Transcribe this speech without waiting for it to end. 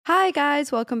Hi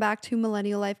guys, welcome back to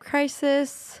Millennial Life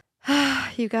Crisis.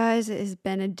 You guys, it has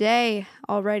been a day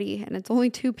already and it's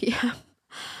only 2 p.m.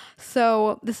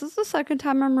 So this is the second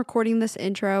time I'm recording this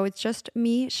intro. It's just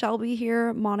me, Shelby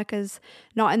here. Monica's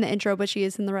not in the intro, but she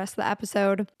is in the rest of the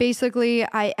episode. Basically,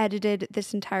 I edited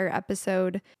this entire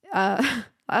episode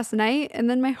last night and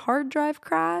then my hard drive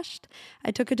crashed.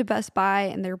 I took it to Best Buy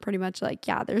and they were pretty much like,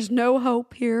 yeah, there's no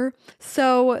hope here.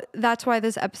 So that's why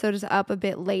this episode is up a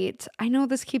bit late. I know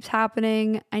this keeps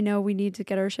happening. I know we need to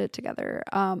get our shit together.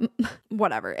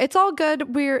 Whatever. It's all good.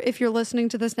 If you're listening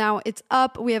to this now, it's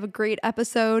up. We have a great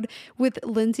episode with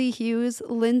Lindsey Hughes.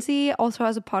 Lindsey also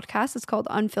has a podcast. It's called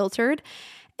Unfiltered.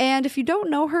 And if you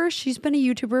don't know her, she's been a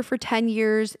YouTuber for 10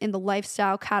 years in the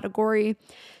lifestyle category.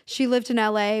 She lived in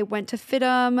LA, went to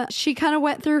FITM. She kind of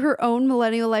went through her own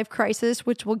millennial life crisis,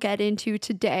 which we'll get into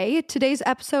today. Today's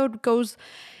episode goes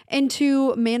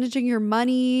into managing your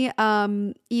money,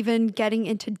 even getting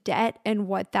into debt and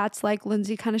what that's like.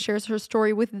 Lindsey kind of shares her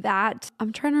story with that.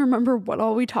 I'm trying to remember what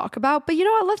all we talk about, but you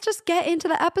know what? Let's just get into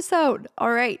the episode.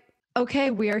 All right. Okay,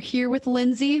 we are here with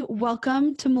Lindsey.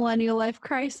 Welcome to Millennial Life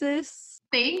Crisis.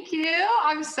 Thank you.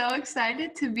 I'm so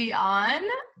excited to be on.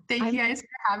 Thank you guys for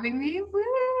having me. Woo.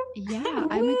 Yeah,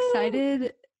 I'm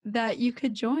excited that you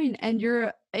could join. And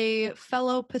you're a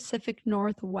fellow Pacific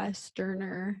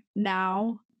Northwesterner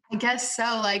now. I guess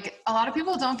so. Like, a lot of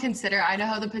people don't consider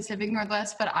Idaho the Pacific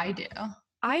Northwest, but I do.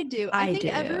 I do. I think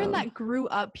everyone that grew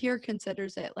up here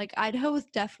considers it. Like, Idaho is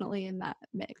definitely in that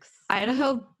mix.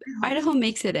 Idaho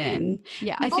makes it in.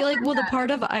 Yeah. I feel like, the part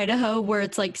of Idaho where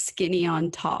it's like skinny on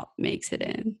top makes it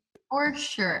in. For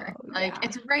sure.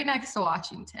 It's right next to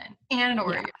Washington and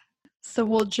Oregon. Yeah. So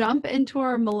we'll jump into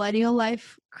our millennial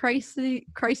life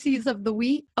crises of the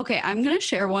week. Okay, I'm going to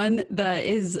share one that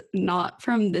is not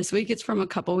from this week. It's from a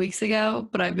couple weeks ago,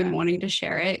 but I've been wanting to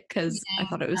share it because I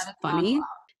thought it was funny.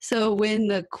 So when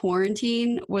the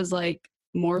quarantine was like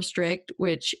more strict,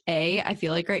 which I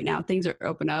feel like right now things are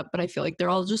open up, but I feel like they're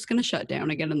all just going to shut down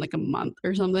again in like a month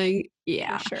or something.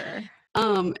 Yeah. For sure.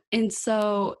 And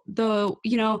so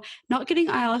not getting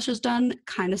eyelashes done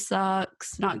kind of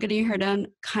sucks. Not getting your hair done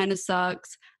kind of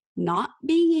sucks. Not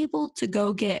being able to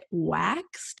go get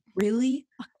waxed really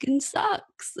fucking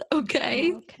sucks.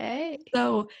 Okay.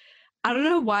 So I don't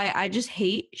know why I just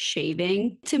hate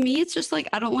shaving. To me, it's just like,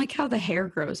 I don't like how the hair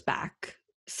grows back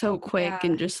so quick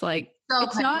and just like,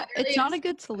 it's not a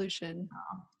good solution. No.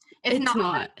 It's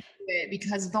not.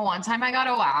 Because the one time I got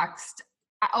down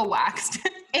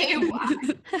there,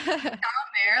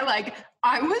 like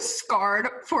I was scarred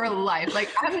for life. Like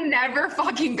I'm never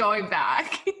fucking going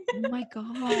back. Oh my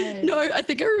God. No, I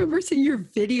think I remember seeing your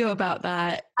video about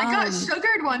that. I got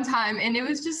sugared one time and it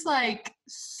was just like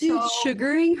dude,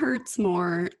 sugaring hurts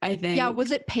more, I think. Yeah,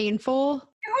 was it painful?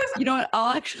 It was. You know what?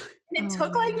 I'll actually. It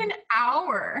took like an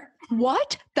hour.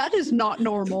 What? That is not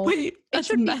normal. Wait,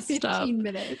 that's messed up. 15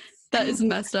 minutes. That is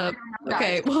messed up.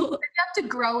 Okay, well, you have to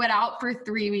grow it out for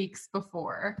 3 weeks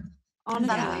before.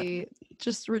 Honestly,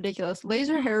 just ridiculous.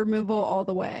 Laser hair removal all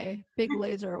the way. Big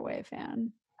laser away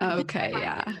fan. Okay,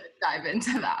 yeah. Dive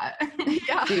into that.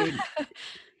 Yeah. Dude,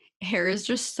 hair is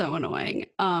just so annoying.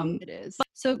 It is.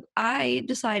 So I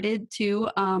decided to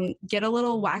get a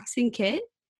little waxing kit.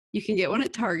 You can get one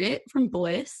at Target from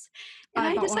Bliss. And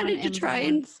I decided to try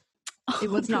and it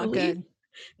was not good.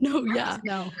 No, yeah.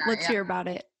 No. Let's hear about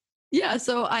it. Yeah,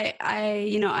 so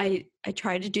I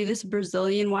tried to do this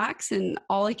Brazilian wax, and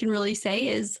all I can really say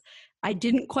is I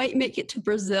didn't quite make it to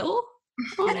Brazil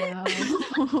on it.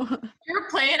 Your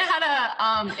plane had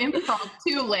a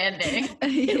impromptu landing.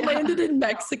 It landed in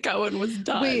Mexico and was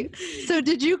done. Wait, so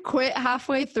did you quit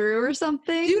halfway through or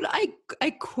something? Dude, I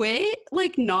quit,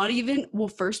 like not even, well,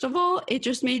 first of all, it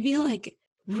just made me like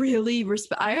really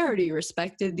I already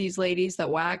respected these ladies that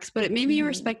wax, but it made me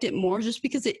respect it more just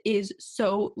because it is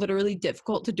so literally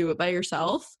difficult to do it by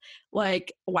yourself.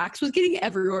 Like wax was getting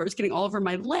everywhere. It was getting all over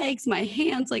my legs, my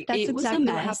hands. Like that's it was exactly a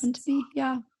mess. What happened to me.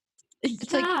 Yeah.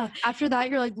 It's like after that,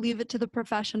 you're like, leave it to the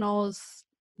professionals.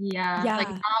 Yeah. Like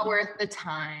not worth the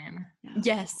time.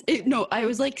 Yes. I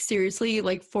was like seriously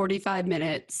like 45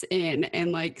 minutes in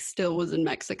and like still was in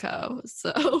Mexico.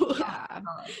 So I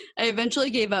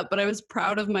eventually gave up, but I was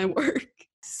proud of my work.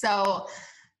 So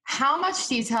how much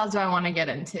detail do I want to get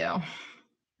into?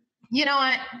 You know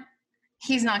what?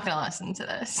 He's not going to listen to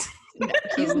this. No,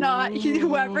 he's not.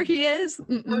 Whoever he is,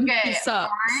 Okay, He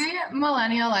sucks. my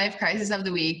millennial life crisis of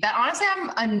the week. That honestly,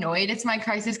 I'm annoyed it's my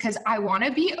crisis because I want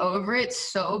to be over it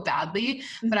so badly.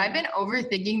 But I've been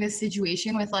overthinking this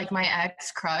situation with like my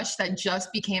ex crush that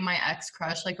just became my ex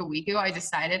crush like a week ago. I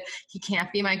decided he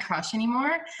can't be my crush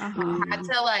anymore. I had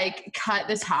to like cut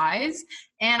the ties,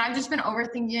 and I've just been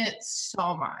overthinking it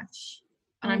so much.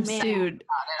 And I'm sad Dude. about it.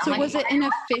 I'm So like, was it an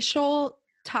official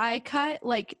tie cut?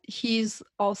 Like he's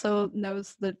also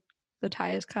knows the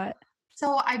tie is cut.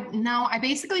 So I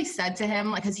basically said to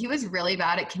him, like, because he was really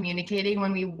bad at communicating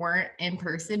when we weren't in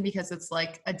person because it's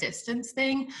like a distance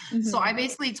thing. So I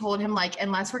basically told him, like,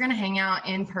 unless we're gonna hang out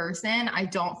in person, I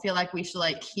don't feel like we should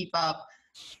like keep up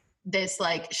this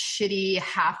like shitty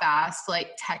half-assed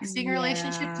like texting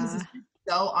relationship because it's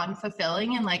so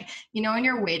unfulfilling. And like, you know, when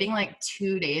you're waiting like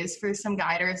 2 days for some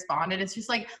guy to respond, and it's just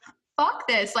like, fuck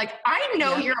this. Like, I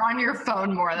know you're on your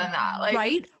phone more than that. Like,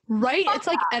 right. It's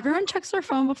like everyone checks their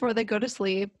phone before they go to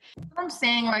sleep. I'm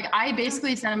saying, like, I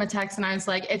basically sent him a text and I was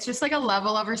like, it's just like a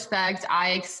level of respect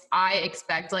I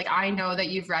expect. Like, I know that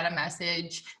you've read a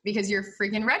message because your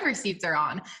freaking read receipts are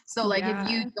on. So like, if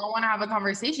you don't want to have a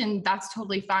conversation, that's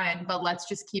totally fine. But let's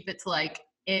just keep it to like,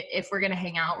 if we're going to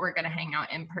hang out, we're going to hang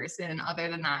out in person. Other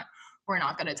than that, we're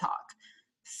not going to talk.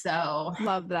 So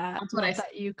Love that. That's what Love I said.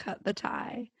 that you cut the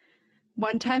tie.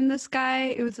 One time this guy,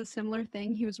 it was a similar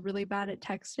thing. He was really bad at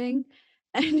texting.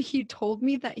 And he told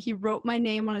me that he wrote my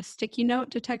name on a sticky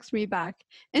note to text me back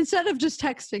instead of just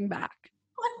texting back.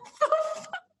 What the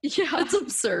fuck? Yeah. That's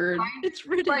absurd. It's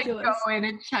Like, ridiculous. go in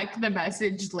and check the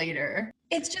message later.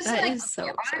 It's just That like, is so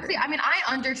honestly, absurd. I mean,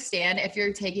 I understand if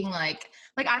you're taking like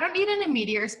I don't need an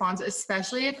immediate response,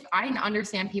 especially if I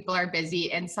understand people are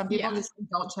busy and some people just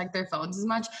don't check their phones as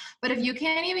much. But if you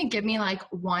can't even give me like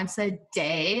once a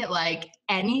day, like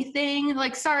anything,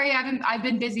 like, sorry, I've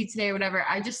been busy today, whatever.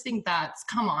 I just think that's,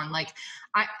 come on, like,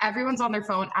 everyone's on their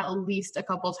phone at least a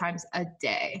couple times a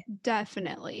day.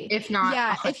 Definitely. If not,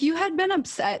 Yeah, if you had been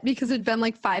upset because it'd been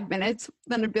like 5 minutes,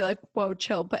 then it'd be like, whoa,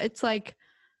 chill. But it's like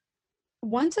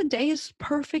once a day is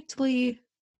perfectly,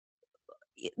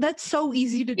 that's so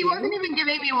easy to he do. wasn't even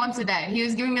giving me once a day. He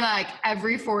was giving me like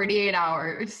every 48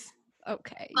 hours.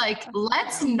 Okay. Like,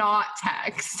 let's not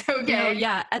text, okay? No,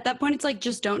 yeah. At that point, it's like,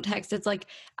 just don't text. It's like,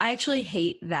 I actually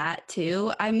hate that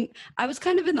too. I was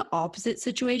kind of in the opposite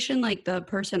situation. Like the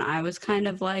person I was kind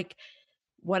of like,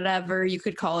 whatever, you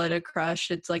could call it a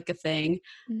crush. It's like a thing.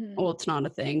 Well, it's not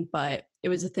a thing, but it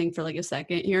was a thing for like a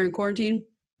second here in quarantine.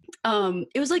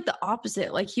 It was like the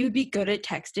opposite. Like he would be good at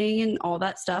texting and all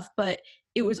that stuff, but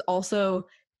it was also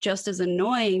just as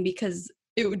annoying because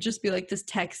it would just be like this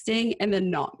texting and then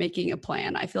not making a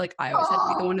plan. I feel like I always had to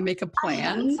be the one to make a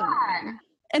plan.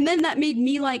 And then that made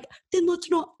me like, then let's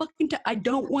not fucking I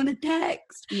don't want to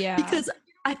text. Yeah. Because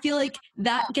I feel like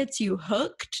that gets you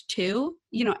hooked too.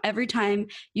 You know, every time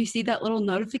you see that little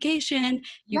notification,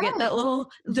 you get that little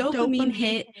dopamine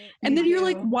hit. And then you're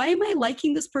like, why am I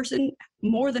liking this person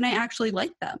more than I actually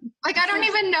like them? Like, I don't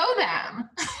even know them.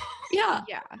 Yeah.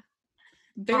 Yeah.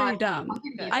 Very dumb.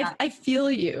 I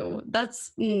feel you.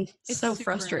 That's It's so super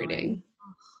frustrating. annoying.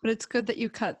 But it's good that you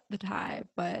cut the tie.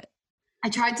 But I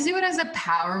tried to do it as a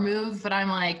power move, but I'm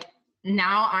like,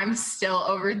 now I'm still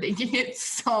overthinking it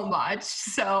so much.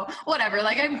 So whatever.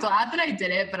 Like, I'm glad that I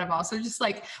did it, but I'm also just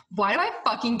like, why do I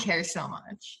fucking care so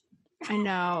much? I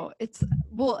know it's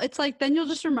like then you'll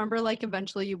just remember like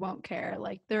eventually you won't care.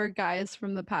 Like there are guys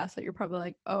from the past that you're probably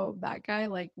like, oh, that guy,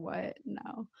 like what?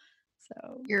 No.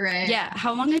 So You're right. Yeah.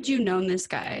 How long had you known this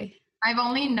guy? I've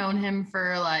only known him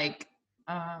for like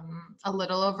a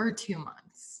little over 2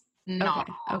 months. Not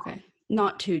Okay.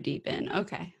 Not too deep in.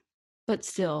 Okay. But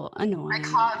still annoying. I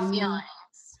caught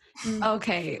feelings.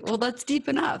 Okay. Well, that's deep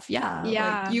enough. Yeah.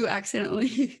 Yeah. Like you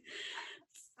accidentally.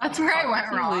 That's where I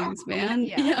went wrong. Feelings, man.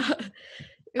 Yeah. Yeah.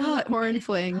 it was a corn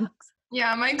fling.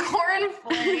 Yeah, my corn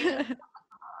fling.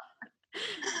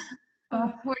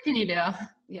 What can you do?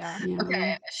 Yeah.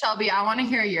 Okay, Shelby, I want to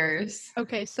hear yours.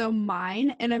 Okay, so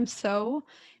mine, and I'm so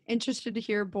interested to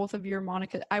hear both of your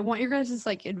Monica. I want your guys'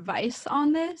 like advice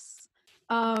on this.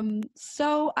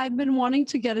 So I've been wanting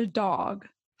to get a dog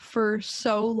for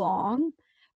so long,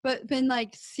 but been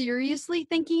like seriously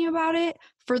thinking about it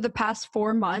for the past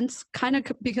 4 months, kind of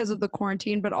because of the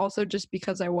quarantine, but also just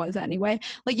because I was anyway.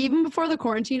 Like even before the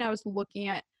quarantine, I was looking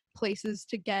at places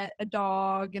to get a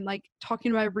dog and like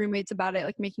talking to my roommates about it,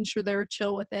 like making sure they were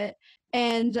chill with it.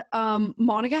 And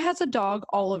Monica has a dog,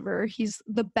 Oliver. He's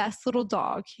the best little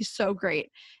dog. He's so great.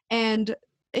 And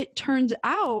it turns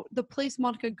out the place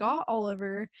Monica got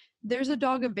Oliver, there's a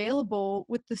dog available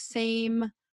with the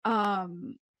same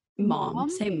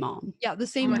Same mom. Yeah, the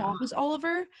same mom as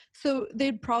Oliver. So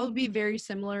they'd probably be very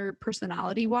similar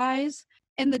personality wise.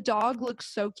 And the dog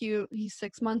looks so cute. He's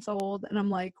 6 months old. And I'm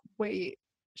like, wait,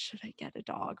 should I get a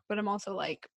dog? But I'm also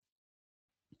like,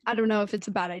 I don't know if it's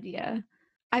a bad idea.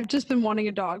 I've just been wanting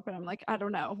a dog, but I'm like, I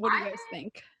don't know. What do you guys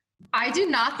think? I do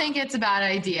not think it's a bad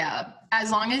idea as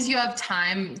long as you have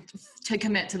time to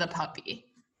commit to the puppy.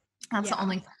 That's the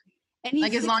only thing. And he's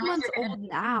like, 6 months old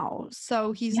now.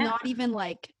 So he's not even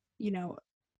like, you know,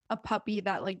 a puppy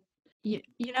that like, you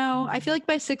know, I feel like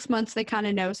by 6 months they kind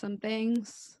of know some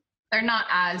things. They're not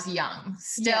as young.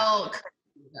 Still,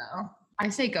 though. I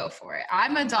say go for it.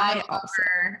 I'm a dog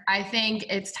lover. I think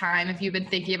it's time if you've been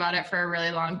thinking about it for a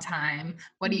really long time.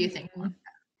 What do you think?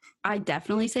 I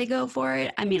definitely say go for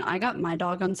it. I mean, I got my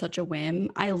dog on such a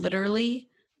whim. I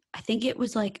think it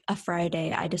was like a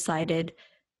Friday. I decided,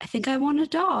 I think I want a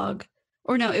dog.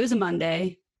 Or no, it was a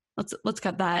Monday. Let's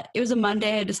cut that. It was a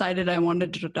Monday. I decided I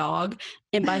wanted a dog.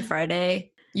 And by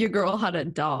Friday, your girl had a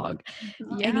dog.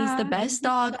 Yeah, and he's the best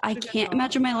dog. I can't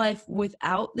imagine my life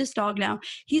without this dog now.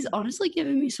 He's honestly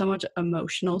given me so much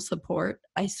emotional support.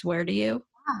 I swear to you.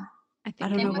 I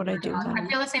don't know what I do with him. I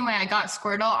feel the same way. I got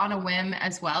Squirtle on a whim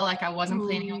as well. Like I wasn't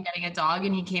planning on getting a dog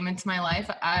and he came into my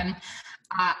life. And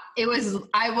I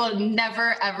will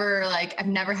never, ever, like, I've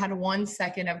never had 1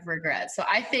 second of regret. So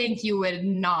I think you would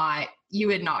not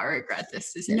regret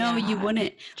this decision. No, you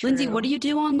wouldn't. True. Lindsay, what do you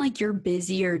do on like your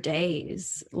busier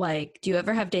days? Like, do you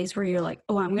ever have days where you're like,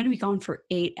 oh, I'm going to be gone for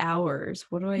 8 hours.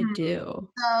 What do I do?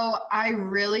 So I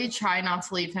really try not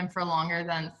to leave him for longer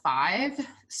than 5.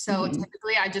 So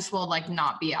typically I just will like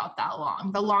not be out that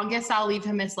long. The longest I'll leave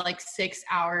him is like 6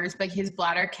 hours, but his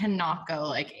bladder cannot go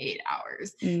like 8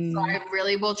 hours. So I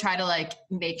really will try to like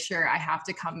make sure I have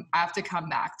to come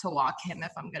back to walk him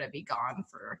if I'm going to be gone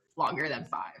for longer than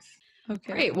 5.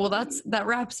 Okay. Great. Well, that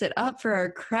wraps it up for our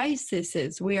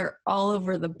crises. We are all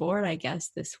over the board, I guess,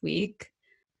 this week.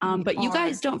 But you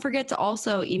guys don't forget to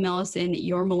also email us in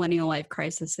your millennial life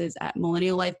crises at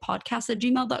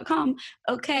millenniallifepodcast@gmail.com.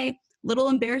 Okay. Little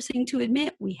embarrassing to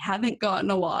admit, we haven't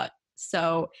gotten a lot.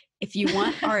 So if you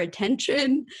want our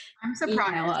attention, I'm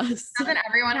surprised. Doesn't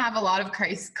everyone have a lot of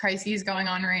crises going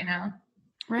on right now?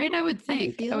 Right, I would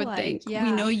think. Yeah.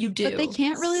 We know you do. But they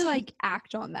can't really like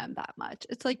act on them that much.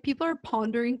 It's like people are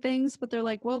pondering things, but they're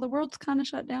like, well, the world's kind of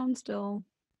shut down still.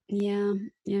 Yeah.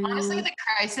 Honestly, the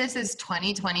crisis is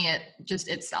 2020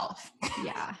 itself.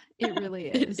 Yeah, it really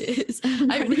is. It is.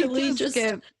 I really just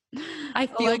I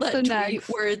feel that tweet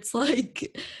where it's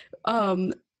like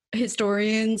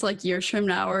historians like years from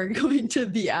now are going to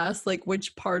be asked like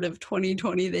which part of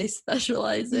 2020 they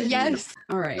specialize in. Yes.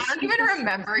 All right. I don't even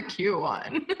remember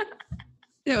Q1.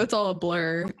 It's all a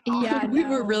blur. Yeah, we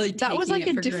were really that was like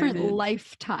a different granted.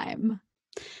 Lifetime.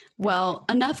 Well,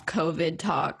 enough COVID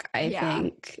talk, I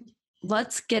think.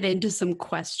 Let's get into some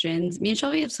questions. Me and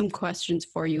Shelby have some questions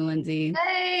for you, Lindsay.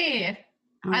 Hey,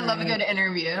 I love a good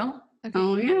interview. Okay.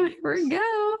 Oh yeah, here we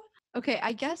go. Okay,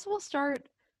 I guess we'll start.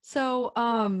 So,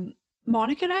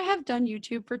 Monica and I have done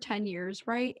YouTube for 10 years,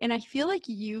 right? And I feel like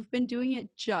you've been doing it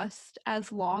just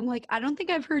as long. Like, I don't think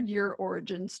I've heard your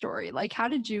origin story. Like, how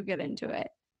did you get into it?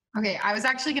 Okay, I was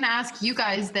actually going to ask you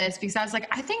guys this because I was like,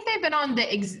 I think they've been on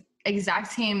the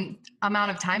exact same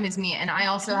amount of time as me. And I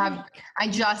also I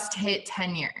just hit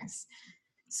 10 years.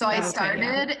 So I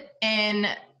started in,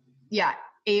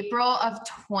 April of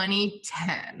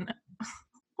 2010.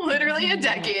 Literally a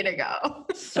decade ago.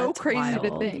 So that's crazy wild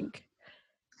to think.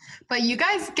 But you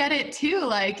guys get it too.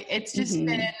 Like it's just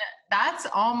been, that's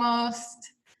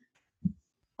almost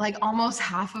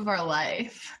half of our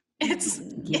life. It's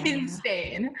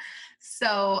insane.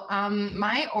 So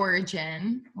my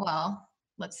origin, well,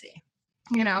 let's see.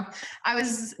 You know, I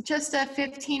was just a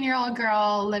 15-year-old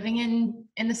girl living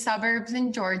in the suburbs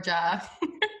in Georgia.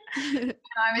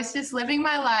 I was just living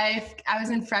my life. I was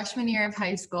in freshman year of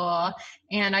high school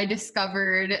and I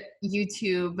discovered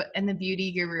YouTube and the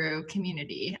beauty guru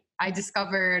community. I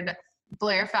discovered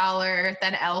Blair Fowler,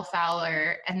 then Elle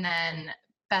Fowler, and then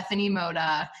Bethany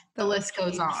Moda. The list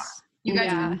goes on. You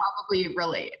guys can probably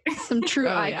relate. Some true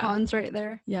icons right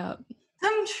there. Yeah.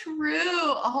 Some true.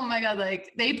 Oh my God.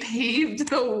 Like they paved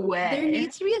the way. There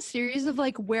needs to be a series of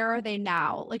like, where are they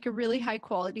now? Like a really high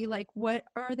quality, like what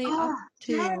are they up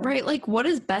to? Yeah. Right. Like what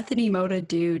does Bethany Moda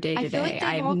do day to day?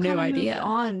 I have no idea.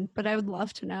 But I would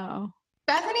love to know.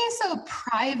 Bethany's so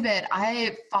private.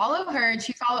 I follow her and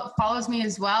she follows me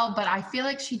as well. But I feel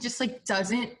like she just like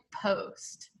doesn't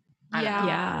post.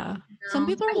 Yeah. Some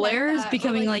people are Blair is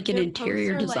becoming like an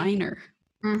interior designer.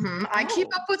 I keep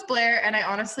up with Blair, and I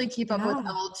honestly keep up with Yeah.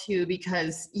 Elle too,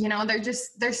 because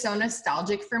they're so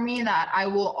nostalgic for me that I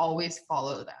will always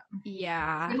follow them.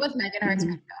 Yeah. Same with Megan Hart's Mhm.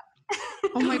 makeup.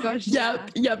 Oh my gosh. Yeah.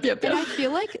 Yep. And I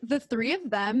feel like the three of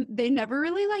them, they never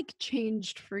really like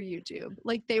changed for YouTube.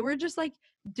 Like they were just like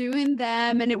doing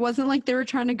them, and it wasn't like they were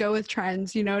trying to go with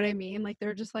trends, you know what I mean? Like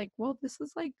they're just like, well, this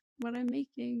is like what I'm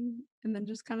making, and then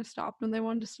just kind of stopped when they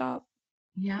wanted to stop.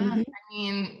 Yeah, Mhm. I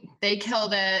mean, they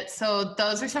killed it. So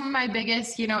those are some of my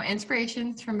biggest,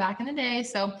 inspirations from back in the day.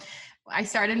 So I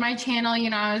started my channel,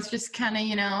 I was just kind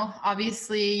of,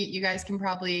 obviously you guys can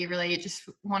probably relate, just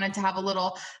wanted to have a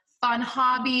little fun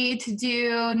hobby to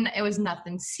do. It was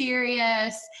nothing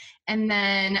serious. And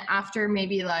then after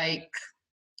maybe like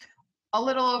a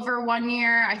little over 1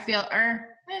 year, I feel,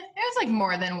 it was like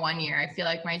more than 1 year. I feel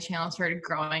like my channel started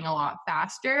growing a lot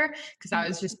faster because I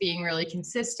was just being really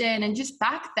consistent. And just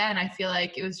back then, I feel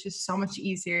like it was just so much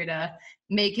easier to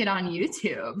make it on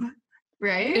YouTube,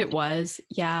 right? It was.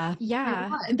 Yeah. Yeah.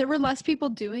 was. And there were less people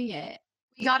doing it.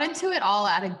 We got into it all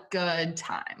at a good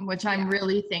time, which I'm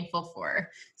really thankful for.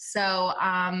 So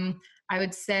I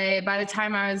would say by the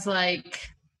time I was like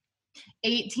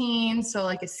 18, so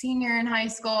like a senior in high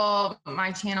school,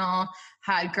 my channel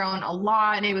had grown a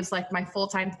lot and it was like my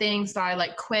full-time thing. So I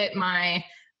like quit my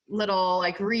little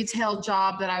like retail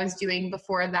job that I was doing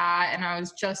before that, and I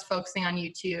was just focusing on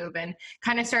YouTube and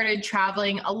kind of started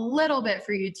traveling a little bit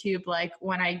for YouTube, like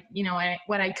when I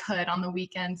could on the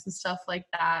weekends and stuff like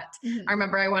that. Mhm. I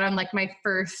remember I went on like my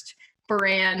first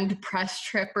brand press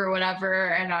trip or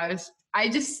whatever, and I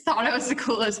just thought I was the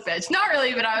coolest bitch. Not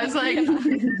really, but I was like,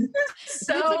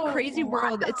 So it's a crazy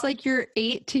world. It's like you're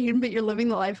 18, but you're living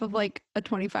the life of like a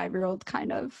 25-year-old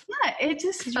kind of. Yeah, it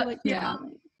just Because you're like, Yeah.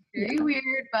 very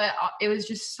weird, but it was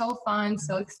just so fun,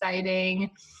 so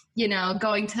exciting.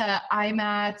 Going to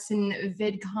IMATs and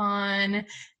VidCon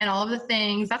and all of the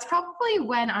things. That's probably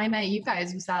when I met you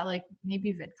guys. Was that like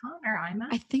maybe VidCon or IMAT?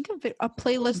 I think of it a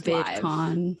playlist live.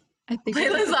 VidCon. I think Playlist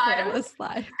it was a Live. Playlist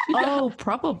live. Oh,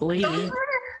 probably. Those were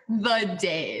the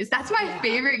days. That's my Yeah.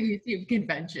 favorite YouTube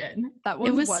convention. That one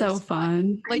It was so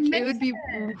fun. Like I it would be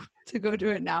miss it. to go do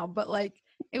it now, but like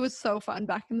it was so fun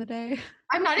back in the day.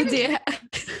 I'm not even Yeah.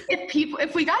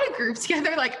 if we got a group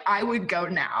together, like I would go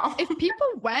now. If people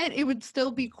went, it would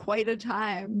still be quite a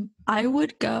time. I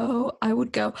would go.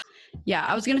 Yeah,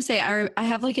 I was gonna say I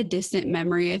have like a distant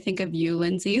memory. I think of you,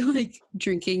 Lindsay, like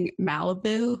drinking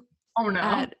Malibu Oh no.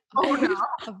 at Oh no.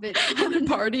 A bit. at a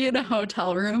party in a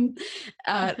hotel room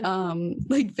at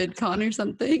like VidCon or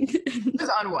something. It was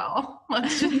unwell.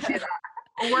 Let's just say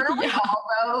that. Weren't we all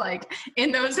though, like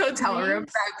in those hotel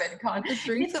rooms at VidCon? The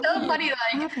drinks It's that so we funny,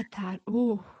 like have at that.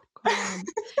 Oh god.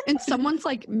 And someone's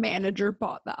like manager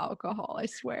bought the alcohol, I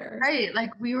swear. right, like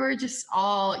we were just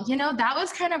all, that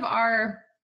was kind of our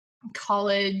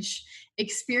college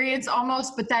experience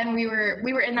almost. But then we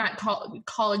were in that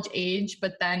college age,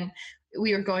 but then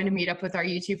we were going to meet up with our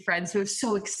YouTube friends. So it was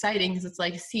so exciting because it's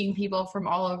like seeing people from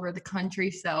all over the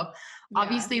country. So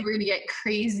obviously we're gonna get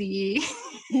crazy.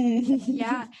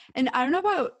 Yeah. And I don't know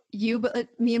about you, but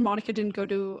like, me and Monica didn't go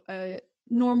to a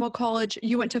normal college.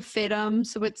 You went to FITM,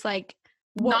 so it's like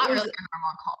Not really a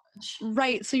normal college.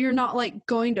 right. So you're not like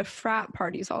going to frat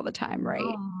parties all the time, right?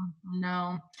 Oh,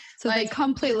 no. So they like,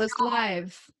 come playlist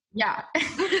live. Yeah. I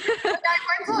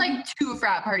went to like 2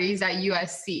 frat parties at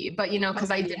USC, but because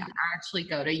I didn't actually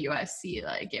go to USC,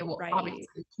 like it will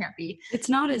obviously can't be. It's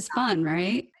not as fun,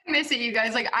 right? I miss it, you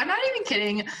guys. Like, I'm not even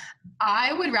kidding.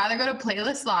 I would rather go to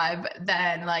Playlist Live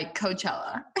than like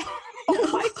Coachella. Oh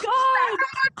my god.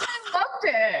 I loved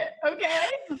it.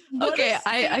 Okay. Okay,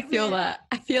 I feel that.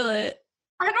 I feel it.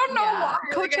 I don't know why.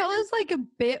 Coachella is like a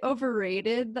bit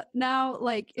overrated now.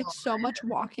 Like it's so much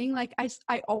walking. Like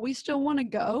I always still want to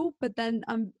go, but then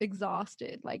I'm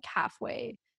exhausted like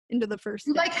halfway into the first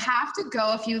You day. like have to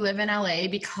go if you live in LA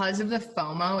because of the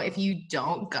FOMO if you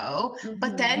don't go.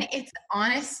 But then it's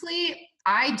honestly,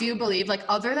 I do believe like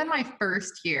other than my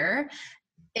first year,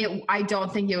 I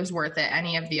don't think it was worth it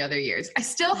any of the other years. I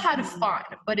still had fun,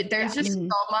 but there's just so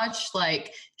much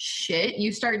like shit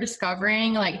you start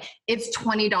discovering. Like it's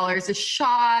 $20 a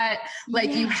shot.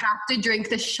 Like you have to drink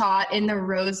the shot in the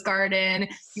Rose Garden.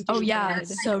 Oh yeah,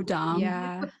 it's so dumb.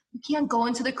 Yeah. You can't go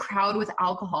into the crowd with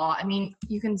alcohol. I mean,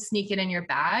 you can sneak it in your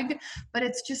bag, but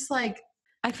it's just like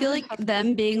I feel like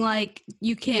them being like,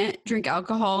 you can't drink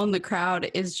alcohol in the crowd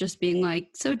is just being like,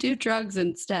 so do drugs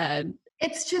instead.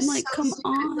 It's just I'm like, so come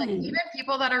stupid. Like, on. even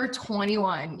people that are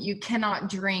 21, you cannot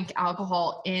drink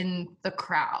alcohol in the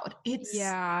crowd. And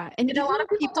And a even lot of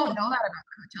people people, don't know that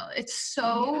about Coachella. It's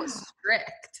so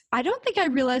strict. I don't think I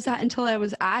realized that until I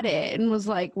was at it and was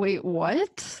like, wait,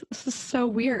 what? This is so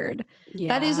weird. Yeah.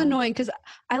 That is annoying because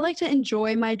I like to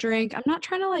enjoy my drink. I'm not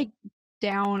trying to like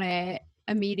down it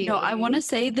immediately. No, I want to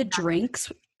say the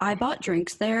drinks, I bought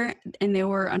drinks there and they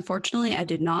were, unfortunately, I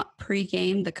did not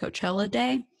pre-game the Coachella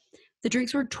day. The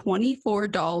drinks were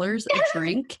 $24 a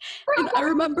drink. And I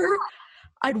remember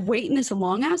I'd wait in this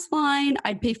long ass line.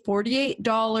 I'd pay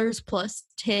 $48 plus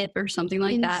tip or something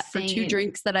like that for 2 Insane.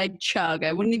 drinks that I'd chug.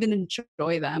 I wouldn't even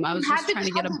enjoy them. I was You just had trying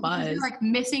to get a chug it because you're, buzz. like,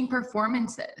 missing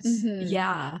performances.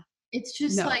 Yeah. It's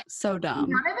just No, like, so dumb.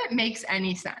 none of it makes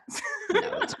any sense.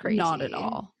 No, it's crazy. Not at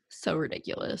all. So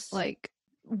ridiculous. Like,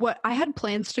 what I had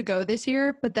plans to go this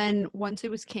year, but then once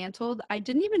it was canceled, I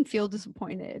didn't even feel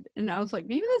disappointed. And I was like,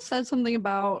 maybe that says something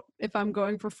about if I'm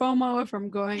going for FOMO, if I'm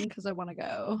going because I want to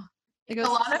go. It goes,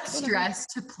 a lot of stress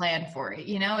to plan for it.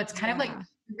 You know, it's kind of like,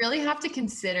 you really have to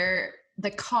consider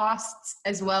the costs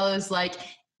as well as like,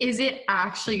 is it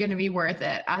actually going to be worth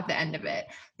it at the end of it?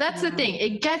 That's the thing.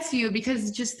 It gets you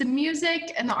because just the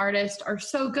music and the artist are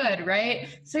so good, right?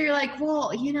 So you're like,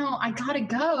 well, you know, I got to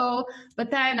go.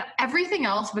 But then everything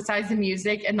else besides the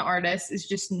music and the artist is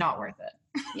just not worth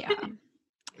it. Yeah.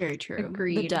 Very true. The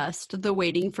Agreed. dust, the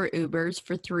waiting for Ubers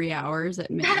for 3 hours at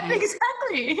midnight.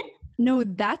 Exactly. No,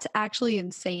 that's actually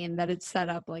insane that it's set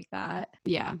up like that.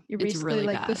 Yeah, You're it's basically really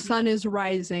like bad. the sun is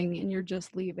rising and you're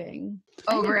just leaving.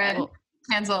 Over it.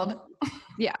 Canceled.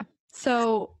 Yeah.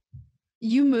 So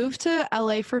you moved to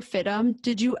LA for FITM.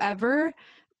 Did you ever,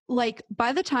 like,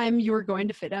 by the time you were going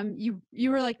to FITM,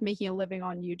 you were like making a living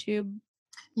on YouTube?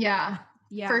 Yeah,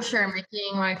 for sure.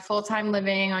 Making like full-time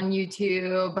living on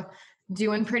YouTube,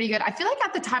 doing pretty good. I feel like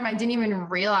at the time I didn't even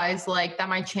realize like that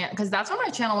my channel, because that's when my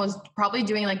channel was probably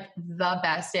doing like the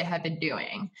best it had been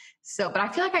doing. So, but I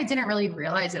feel like I didn't really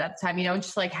realize it at the time, you know, it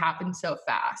just like happened so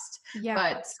fast. Yeah.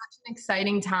 But such an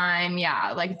exciting time.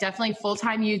 Yeah. Like definitely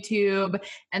full-time YouTube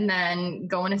and then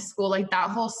going to school, like that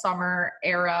whole summer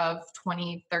era of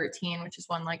 2013, which is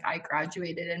when like I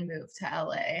graduated and moved to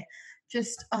LA.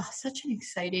 Just such an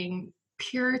exciting,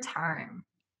 pure time.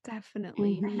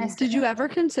 Definitely. Mhm. Did you ever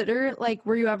consider, like,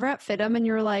 were you ever at FITM and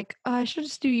you were like, oh, I should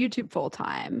just do YouTube full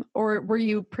time? Or were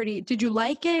you did you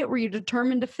like it? Were you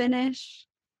determined to finish?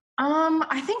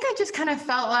 I think I just kind of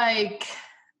felt like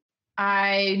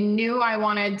I knew I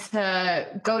wanted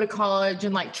to go to college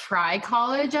and like try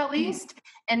college at least.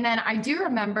 And then I do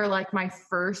remember like my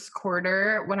first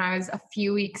quarter when I was a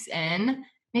few weeks in,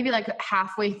 maybe like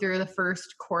halfway through the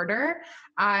first quarter,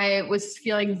 I was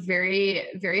feeling very,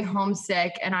 very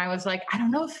homesick. And I was like, I don't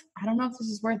know if this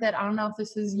is worth it. I don't know if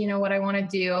this is, you know, what I want to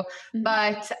do. Mm-hmm.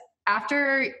 But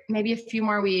after maybe a few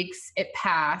more weeks, it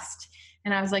passed.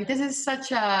 And I was like, this is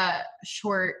such a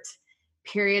short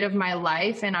period of my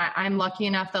life. And I'm lucky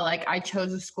enough that like I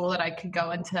chose a school that I could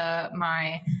go into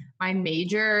my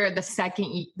major the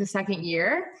second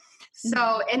year.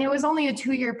 So, and it was only a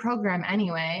 2-year program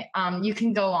anyway. You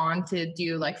can go on to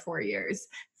do like 4 years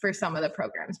for some of the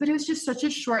programs, but it was just such a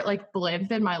short like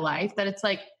blimp in my life that it's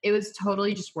like, it was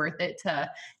totally just worth it to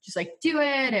just like do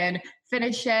it and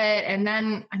finish it. And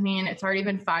then, I mean, it's already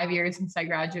been 5 years since I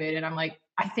graduated. I'm like,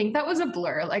 I think that was a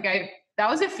blur. Like that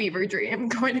was a fever dream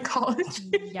going to college.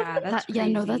 Yeah, that's crazy. Yeah,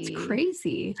 no, that's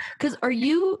crazy. Because are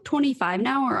you 25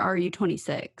 now or are you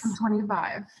 26? I'm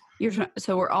 25.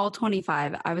 So we're all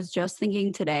 25. I was just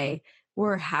thinking today,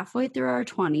 we're halfway through our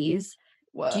 20s.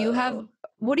 Whoa.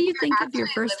 What do you think of your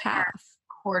first half?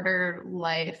 Quarter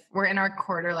life. We're in our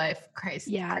quarter life crisis.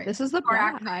 Yeah, this is the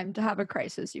perfect time to have a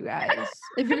crisis, you guys.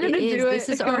 If you're gonna do it, this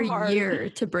is our year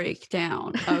to break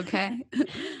down. Okay.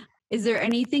 Is there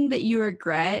anything that you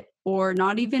regret, or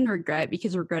not even regret,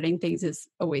 because regretting things is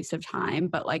a waste of time,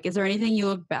 but like, is there anything you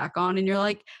look back on and you're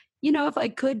like, you know, if I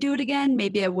could do it again,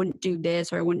 maybe I wouldn't do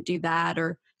this or I wouldn't do that,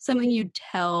 or something you'd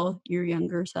tell your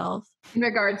younger self? In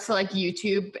regards to like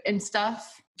YouTube and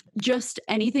stuff? Just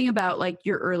anything about like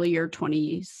your earlier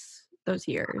 20s, those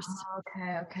years.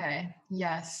 Okay.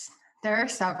 Yes. There are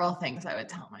several things I would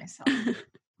tell myself.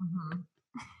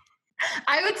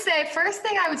 I would say first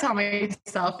thing I would tell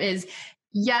myself is,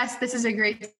 yes, this is a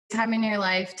great time in your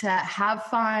life to have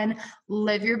fun,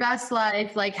 live your best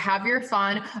life, like have your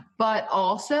fun, but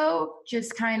also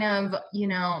just kind of, you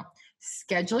know,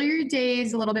 schedule your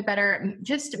days a little bit better.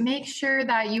 Just make sure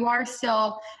that you are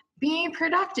still being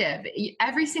productive.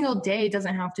 Every single day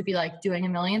doesn't have to be like doing a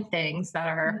million things that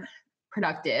are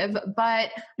productive,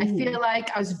 but I feel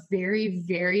like I was very,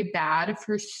 very bad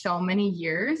for so many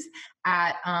years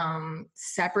at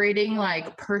separating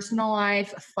like personal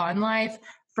life, fun life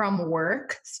from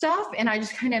work stuff. And I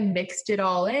just kind of mixed it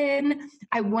all in.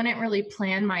 I wouldn't really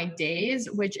plan my days,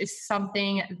 which is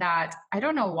something that I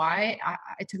don't know why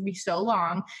it took me so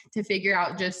long to figure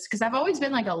out, just because I've always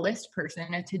been like a list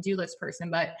person, a to-do list person.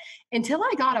 But until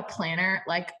I got a planner,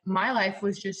 like my life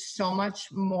was just so much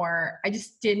more. I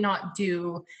just did not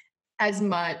do as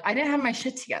much. I didn't have my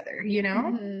shit together, you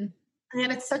know? And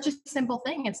it's such a simple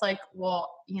thing. It's like,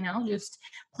 well, you know, just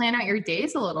plan out your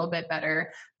days a little bit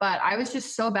better. But I was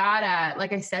just so bad at,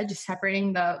 like I said, just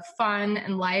separating the fun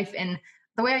and life. And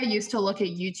the way I used to look at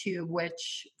YouTube,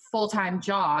 which full-time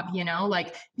job, you know,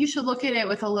 like you should look at it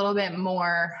with a little bit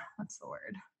more, what's the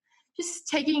word? Just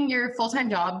taking your full-time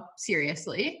job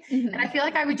seriously. And I feel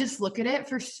like I would just look at it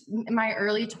for my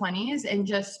early 20s and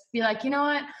just be like, you know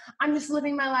what? I'm just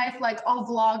living my life. Like I'll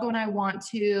vlog when I want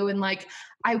to. And like,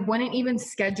 I wouldn't even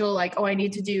schedule like, oh, I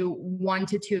need to do 1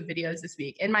 to 2 videos this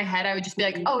week. In my head, I would just be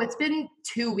like, oh, it's been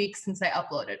 2 weeks since I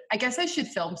uploaded. I guess I should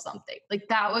film something. Like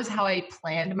that was how I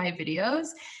planned my videos.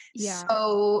 Yeah.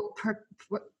 So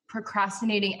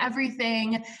procrastinating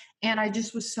everything. And I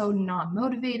just was so not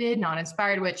motivated, not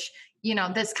inspired, which, you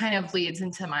know, this kind of leads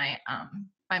into my,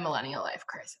 my millennial life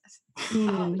crisis.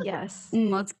 Yes.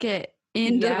 Let's get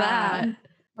into that.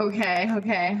 Okay.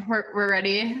 We're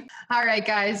ready. All right,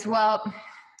 guys. Well,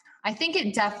 I think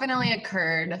it definitely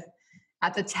occurred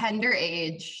at the tender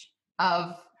age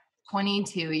of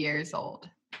 22 years old.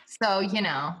 So, you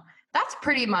know, that's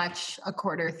pretty much a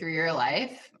quarter through your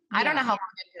life. Yeah. I don't know how long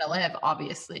I'm going to live,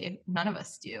 obviously. None of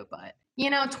us do, but you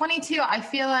know, 22, I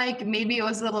feel like maybe it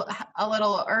was a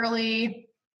little early,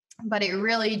 but it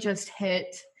really just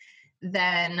hit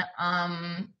then.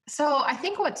 So I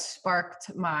think what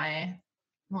sparked my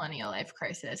millennial life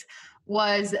crisis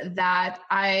was that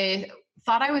I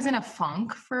thought I was in a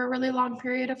funk for a really long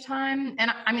period of time.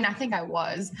 And I mean, I think I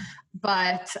was,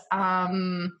 but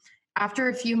after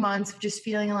a few months of just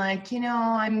feeling like, you know,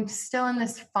 I'm still in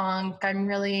this funk, I'm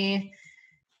really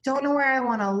don't know where I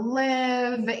want to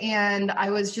live. And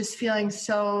I was just feeling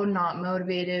so not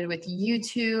motivated with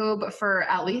YouTube for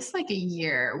at least like a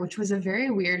year, which was a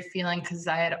very weird feeling because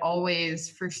I had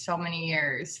always for so many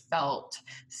years felt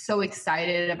so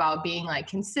excited about being like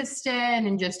consistent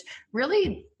and just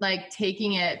really like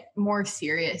taking it more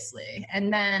seriously.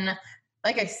 And then,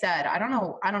 like I said, I don't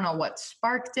know what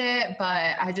sparked it,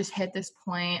 but I just hit this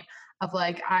point of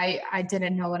like, I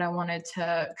didn't know what I wanted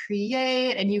to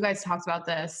create. And you guys talked about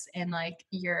this in like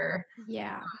your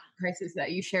crisis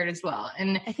that you shared as well.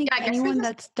 And I think anyone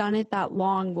that's done it that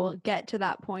long will get to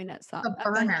that point at some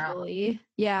eventually.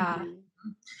 Yeah.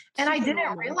 And I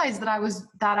didn't realize that I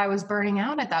was burning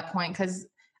out at that point because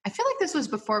I feel like this was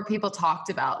before people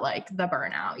talked about like the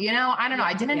burnout, you know, I don't know.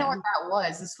 I didn't know what that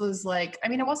was. This was like, I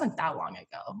mean, it wasn't that long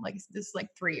ago. Like this is like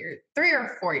 3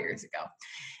 or 4 years ago.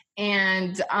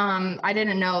 And I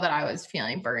didn't know that I was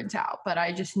feeling burnt out, but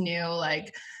I just knew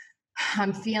like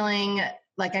I'm feeling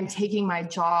like I'm taking my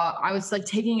job. I was like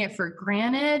taking it for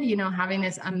granted, you know, having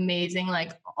this amazing,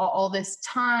 like all this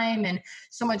time and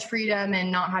so much freedom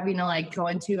and not having to like go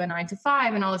into a 9 to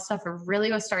 5 and all this stuff. It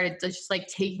really was started just like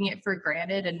taking it for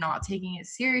granted and not taking it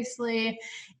seriously.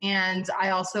 And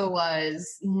I also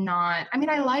was not, I mean,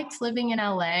 I liked living in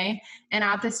LA, and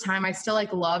at this time I still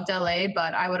like loved LA,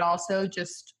 but I would also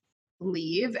just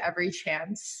leave every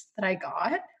chance that I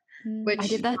got. Which I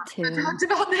did that too. I talked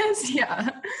about this. Yeah.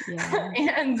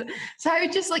 And so I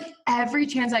would just like every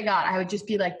chance I got, I would just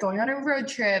be like going on a road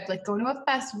trip, like going to a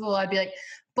festival. I'd be like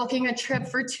booking a trip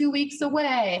for 2 weeks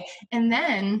away. And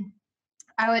then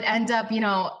I would end up, you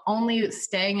know, only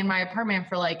staying in my apartment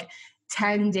for like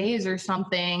 10 days or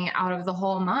something out of the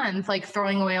whole month, like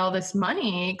throwing away all this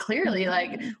money. Clearly,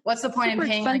 like what's the point in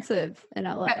paying expensive in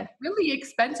LA? Really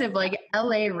expensive, like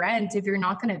LA rent if you're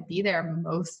not going to be there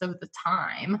most of the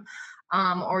time,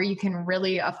 or you can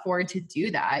really afford to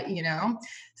do that, you know?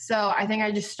 So I think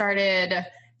I just started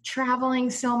traveling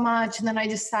so much, and then I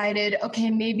decided,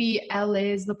 okay, maybe LA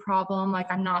is the problem. Like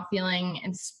I'm not feeling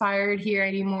inspired here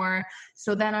anymore.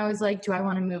 So then I was like, do I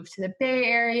want to move to the Bay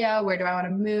Area? Where do I want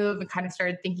to move? And kind of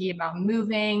started thinking about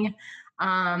moving.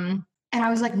 And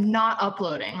I was like not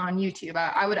uploading on YouTube.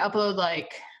 I would upload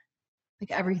like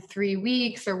every 3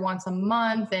 weeks or once a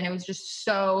month. And it was just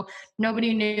so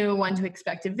nobody knew when to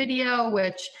expect a video,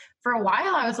 which for a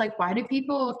while I was like, why do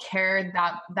people care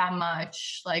that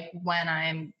much? Like when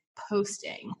I'm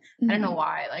posting, I don't know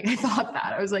why. Like I thought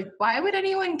that I was like, why would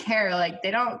anyone care? Like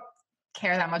they don't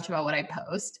care that much about what I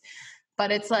post.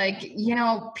 But it's like, you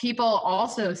know, people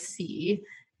also see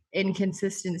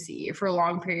inconsistency for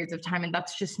long periods of time, and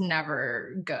that's just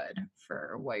never good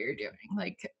for what you're doing.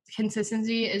 Like,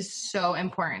 consistency is so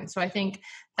important. So I think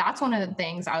that's one of the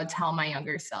things I would tell my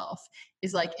younger self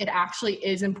is like, it actually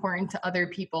is important to other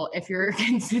people if you're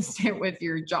consistent with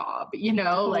your job, you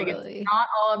know, like it's not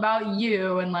all about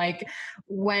you. And like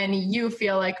when you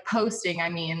feel like posting, I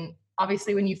mean,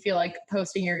 obviously when you feel like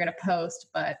posting, you're going to post,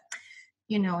 but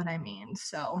you know what I mean?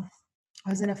 So I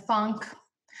was in a funk.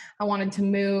 I wanted to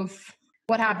move.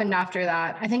 What happened after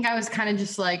that? I think I was kind of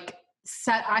just like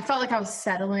I felt like I was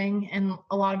settling in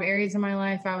a lot of areas of my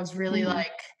life. I was really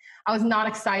like, I was not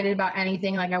excited about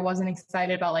anything. Like I wasn't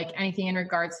excited about like anything in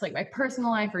regards to like my personal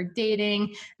life or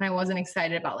dating. And I wasn't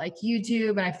excited about like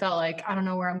YouTube. And I felt like, I don't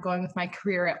know where I'm going with my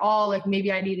career at all. Like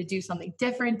maybe I need to do something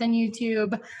different than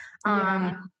YouTube.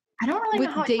 I don't really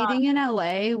know how dating in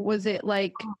LA, was it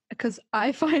like, because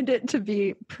I find it to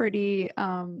be pretty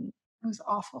it was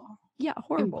awful. Yeah,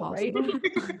 horrible, impossible.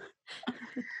 Right?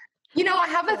 You know, I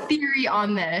have a theory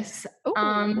on this.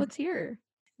 Oh, let's hear.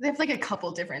 They have like a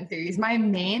couple different theories. My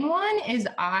main one is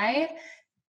I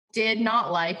did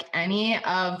not like any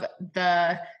of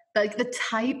the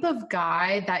type of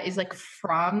guy that is like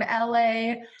from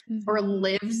LA or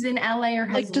lives in LA or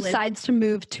has like decides to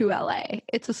move to LA.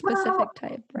 It's a specific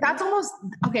type, right? That's almost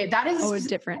okay. That is a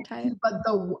different type. But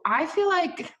I feel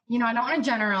like, you know, I don't want to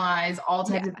generalize all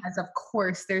types of guys. Of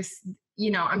course, there's, you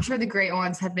know, I'm sure the great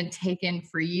ones have been taken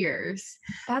for years.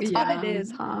 That's what it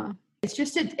is, huh? It's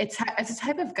just it's a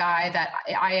type of guy that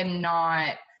I am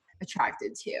not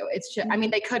attracted to. It's just, I mean,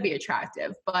 they could be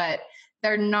attractive, but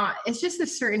they're not. It's just a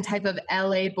certain type of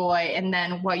LA boy. And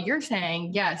then what you're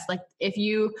saying, yes, like if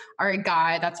you are a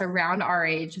guy that's around our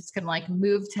age, it's gonna like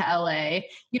move to LA,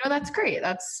 you know, that's great.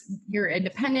 You're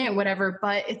independent, whatever.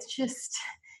 But it's just,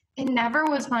 it never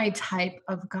was my type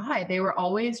of guy. They were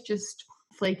always just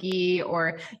flaky,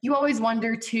 or you always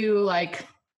wonder too, like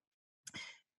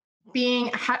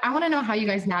I want to know how you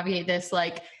guys navigate this,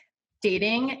 like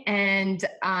dating and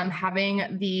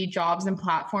having the jobs and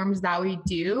platforms that we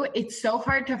do. It's so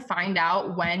hard to find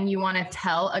out when you want to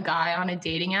tell a guy on a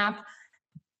dating app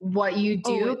what you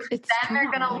do. Then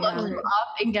they're going to look you up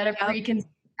and get a preconceived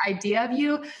idea of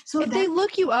you. So if they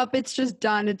look you up, it's just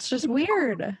done. It's just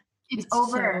weird. It's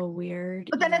over. So weird.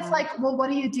 But then it's like, well, what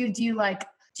do you do? Do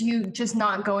you just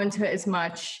not go into it as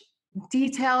much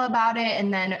detail about it?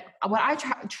 And then what I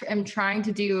am trying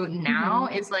to do now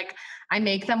is like, I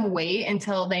make them wait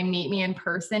until they meet me in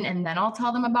person and then I'll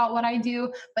tell them about what I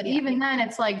do. But even then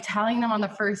it's like telling them on the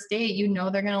first date, you know,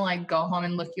 they're going to like go home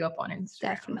and look you up on Instagram.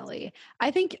 Definitely. I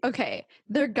think, okay,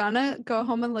 they're gonna go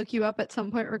home and look you up at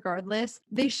some point regardless.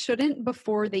 They shouldn't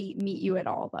before they meet you at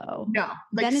all though. No.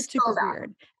 Like, then it's super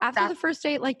weird. After the first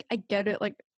date, like I get it.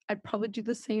 Like I'd probably do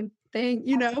the same thing,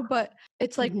 you know, but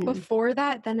it's like before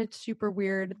that, then it's super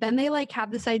weird. Then they like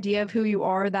have this idea of who you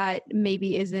are that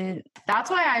maybe isn't. That's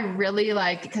why I really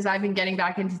like, because I've been getting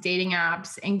back into dating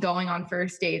apps and going on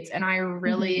first dates. And I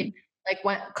really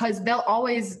because they'll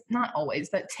not always,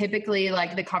 but typically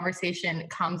like the conversation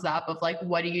comes up of like,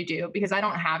 what do you do? Because I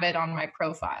don't have it on my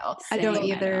profile. I don't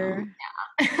either.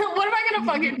 Yeah. What am I going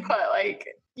to fucking put? Like,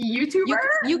 YouTuber?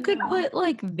 You could put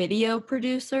like video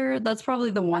producer. That's probably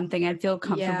the one thing I'd feel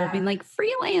comfortable being like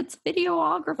freelance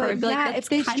videographer. But I'd be like, if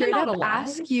they straight up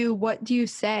ask you, what do you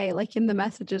say? Like in the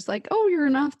messages, like, oh, you're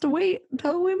gonna have to wait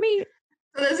until we meet.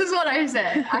 So this is what I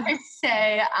say. I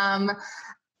say,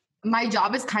 my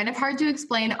job is kind of hard to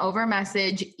explain over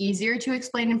message, easier to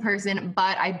explain in person,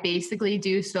 but I basically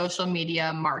do social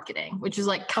media marketing, which is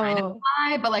like kind of a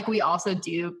lie, but like we also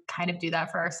do kind of do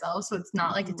that for ourselves. So it's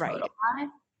not like a total lie.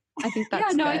 I think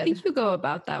that's good. I think you go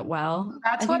about that well.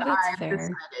 That's what I've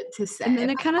decided to say. And then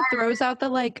it kind of throws out the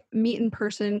like meet in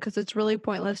person because it's really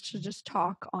pointless to just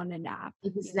talk on an app.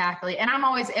 Exactly. And I'm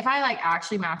always, if I like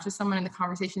actually match with someone and the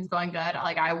conversation's going good,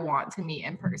 like I want to meet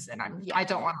in person. I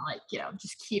don't want to like, you know,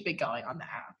 just keep it going on the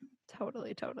app.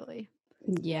 Totally.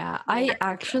 Yeah. I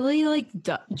actually like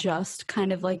just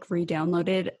kind of like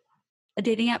re-downloaded a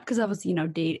dating app because I was, you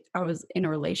know, I was in a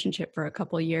relationship for a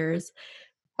couple of years.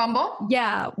 Bumble?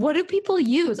 Yeah. What do people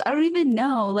use? I don't even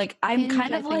know. Like I'm Hinge,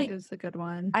 kind of I think is a good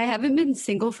one. I haven't been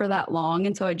single for that long.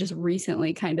 And so I just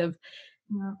recently kind of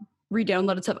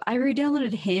re-downloaded stuff. I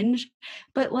re-downloaded Hinge,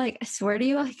 but like I swear to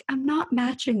you, like I'm not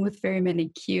matching with very many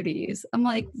cuties. I'm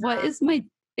like, what's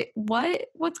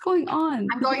going on?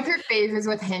 I'm going through phases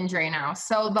with Hinge right now.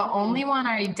 So the only one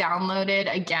I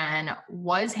downloaded again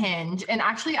was Hinge. And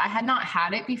actually I had not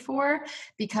had it before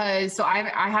because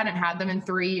I hadn't had them in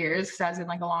 3 years because I was in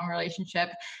like a long relationship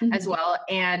as well.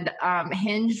 And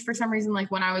Hinge, for some reason,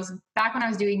 like when I was back when I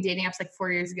was doing dating apps like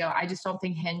 4 years ago, I just don't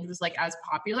think Hinge was like as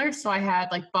popular. So I had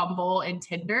like Bumble and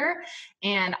Tinder,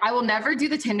 and I will never do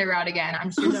the Tinder route again.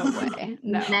 I'm just No way.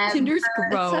 No. Tinder's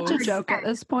It's such a gross. joke at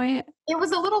this point. It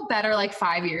was a little better like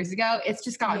 5 years ago. It's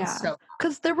just gotten so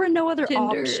because there were no other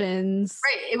Tinder. options.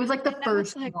 right. It was like the And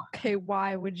first like, one. okay,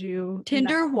 why would you?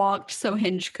 Tinder walked so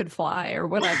Hinge could fly, or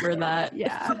whatever that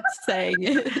saying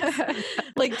is.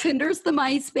 Like Tinder's the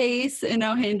MySpace, and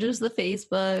now Hinge is the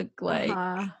Facebook. Like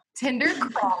Tinder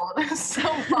crawled, so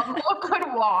Bumble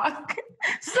could walk.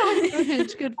 So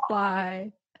Hinge could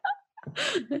fly.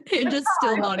 Hinge is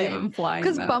still not even flying.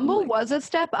 Because Bumble was a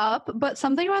step up, but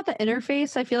something about the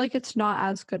interface, I feel like it's not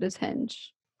as good as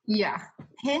Hinge. Yeah.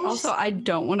 Hinge. Also, I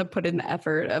don't want to put in the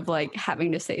effort of like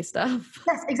having to say stuff.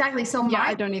 Yes, exactly. So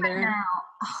I don't either. Now,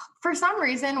 for some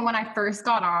reason, when I first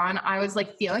got on, I was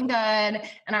like feeling good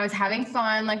and I was having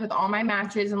fun, like with all my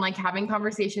matches and like having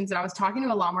conversations, and I was talking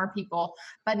to a lot more people.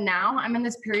 But now I'm in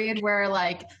this period where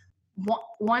like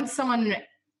once someone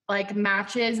like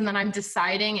matches and then I'm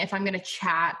deciding if I'm going to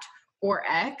chat or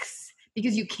X,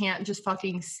 because you can't just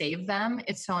fucking save them.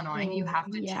 It's so annoying. You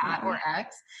have to chat or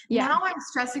X. Now I'm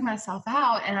stressing myself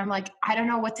out and I'm like, I don't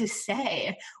know what to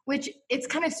say, which it's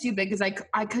kind of stupid because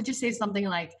I could just say something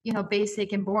like, you know,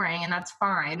 basic and boring and that's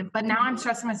fine. But now I'm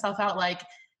stressing myself out like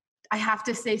I have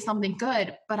to say something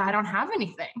good, but I don't have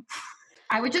anything.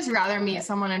 I would just rather meet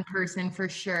someone in person for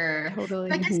sure. Totally.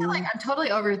 Like I said, like I'm totally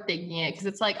overthinking it because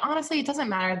it's like, honestly, it doesn't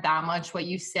matter that much what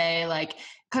you say, like,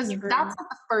 because that's like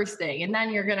the first thing. And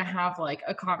then you're going to have like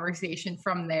a conversation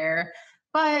from there.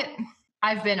 But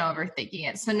I've been overthinking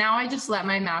it. So now I just let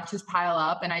my matches pile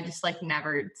up and I just like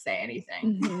never say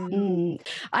anything.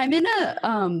 I'm in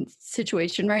a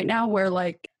situation right now where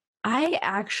like I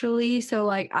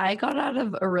got out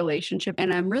of a relationship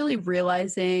and I'm really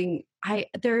realizing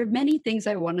there are many things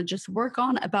I want to just work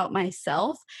on about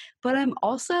myself, but I'm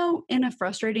also in a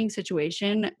frustrating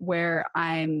situation where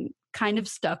I'm kind of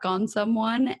stuck on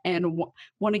someone and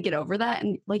want to get over that.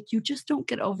 And like, you just don't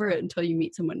get over it until you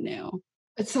meet someone new.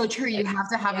 It's so true. You have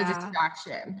to have a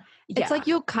distraction. It's like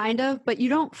you'll kind of, but you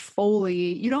don't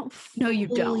fully. No, you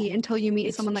don't until you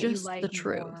meet someone that you just like. The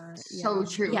truth. So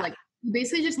true. Yeah. Like you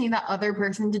basically just need that other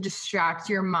person to distract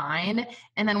your mind.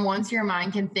 And then once your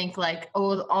mind can think like,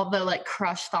 oh, all the like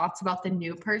crush thoughts about the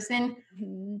new person,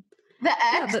 the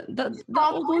ex, the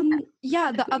old one.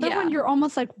 Yeah, the other one, you're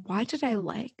almost like, why did I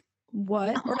like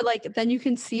what? Or like, then you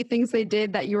can see things they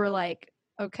did that you were like,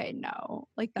 okay, no,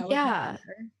 like that was better.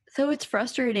 So it's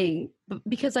frustrating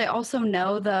because I also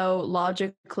know, though,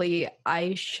 logically,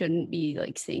 I shouldn't be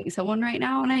like seeing someone right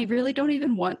now. And I really don't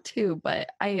even want to.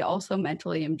 But I also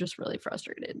mentally am just really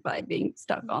frustrated by being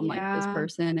stuck on like this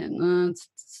person. And it's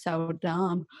so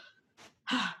dumb.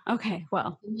 Okay,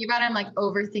 well. You bet I'm like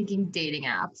overthinking dating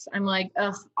apps. I'm like,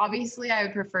 ugh, obviously I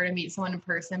would prefer to meet someone in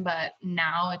person, but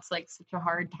now it's like such a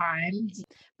hard time.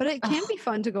 But it can be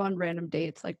fun to go on random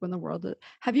dates, like when the world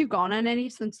have you gone on any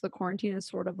since the quarantine has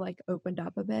sort of like opened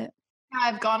up a bit?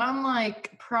 I've gone on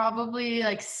like probably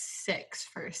like 6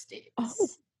 first dates. Oh.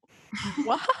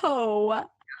 Whoa.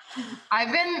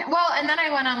 I've been, well, and then I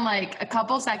went on like a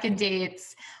couple second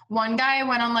dates. One guy I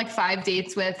went on like 5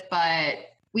 dates with, but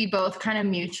we both kind of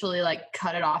mutually like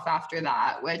cut it off after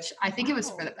that, which I think it was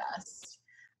for the best.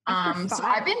 So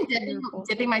I've been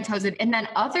dipping my toes in. And then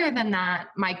other than that,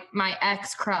 my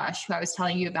ex crush who I was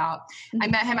telling you about, I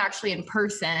met him actually in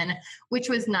person, which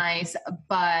was nice,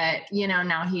 but you know,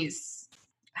 now he's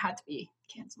had to be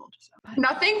canceled. So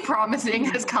nothing promising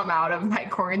has come out of my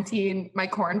quarantine, my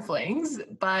corn flings,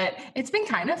 but it's been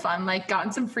kind of fun, like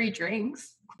gotten some free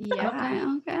drinks.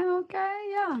 Yeah. Okay.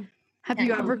 Yeah. Have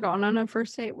you ever gone on a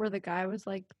first date where the guy was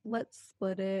like, let's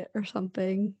split it or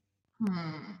something?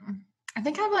 I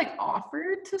think I've like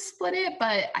offered to split it,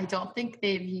 but I don't think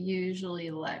they've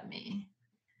usually let me.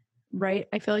 Right.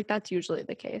 I feel like that's usually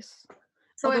the case.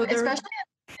 So especially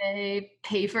if they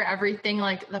pay for everything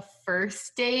like the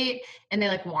first date and they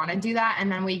like want to do that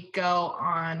and then we go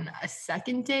on a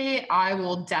second date, I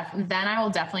will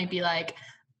definitely be like,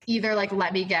 either like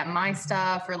let me get my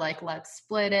stuff or like let's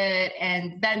split it.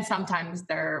 And then sometimes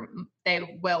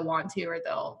they will want to, or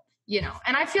they'll, you know,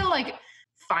 and I feel like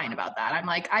fine about that. I'm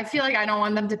like, I feel like I don't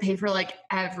want them to pay for like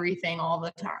everything all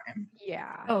the time.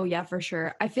 Yeah. Oh yeah, for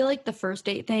sure. I feel like the first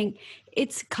date thing,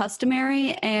 it's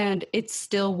customary and it's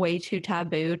still way too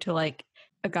taboo to like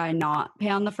a guy not pay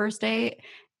on the first date.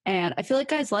 And I feel like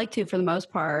guys like to for the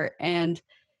most part. And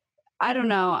I don't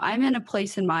know. I'm in a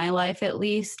place in my life at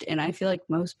least, and I feel like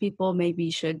most people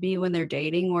maybe should be when they're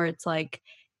dating, where it's like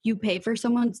you pay for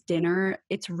someone's dinner.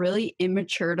 It's really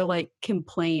immature to like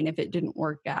complain if it didn't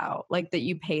work out, like that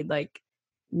you paid like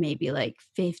maybe like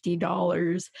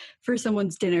 $50 for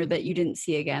someone's dinner that you didn't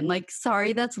see again. Like,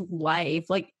 sorry, that's life.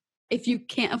 Like, if you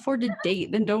can't afford to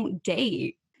date, then don't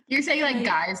date. You're saying like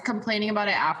guys complaining about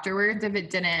it afterwards if it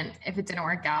didn't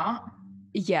work out?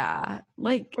 Yeah.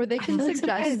 Like, Or they I can feel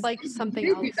suggest like something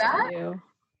else to do.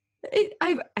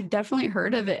 I've definitely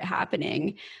heard of it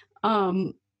happening.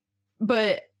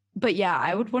 But yeah,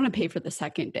 I would want to pay for the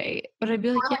second date. But I'd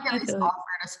be like, Or like yeah, at least offer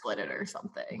to split it or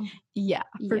something. yeah,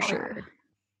 for Yeah. sure.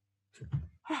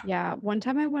 Yeah, one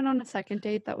time I went on a second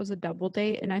date that was a double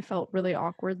date, and I felt really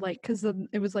awkward, like, because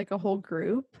it was like a whole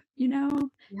group, you know?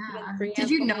 Yeah. Did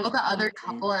you know the other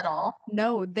couple at all?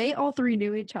 No, they all three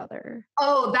knew each other.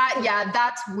 Oh,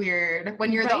 that's weird.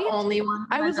 When you're the Right? only one.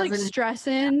 I was like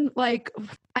stressing, like,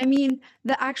 I mean,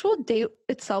 the actual date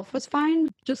itself was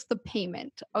fine, just the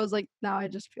payment. I was like, now I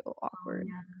just feel awkward.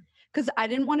 Because I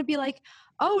didn't want to be like,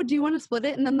 oh, do you want to split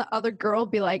it? And then the other girl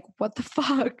be like, what the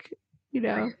fuck? You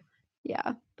know? Right.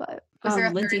 Yeah, but Was there a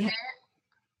Lindsey third date?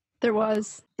 there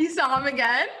was. You saw him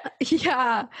again?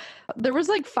 Yeah, there was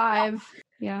like 5.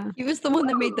 Yeah. He was the one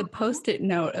that made the Post-it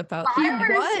note about He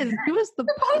was the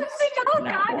Post-it note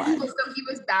guy. one. So he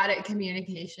was bad at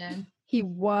communication. He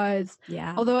was.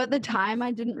 Yeah. Although at the time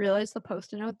I didn't realize the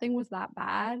Post-it note thing was that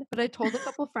bad, but I told a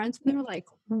couple friends and they were like,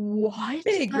 "What?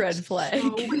 Big red That's flag."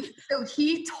 So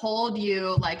he told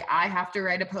you like I have to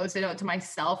write a Post-it note to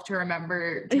myself to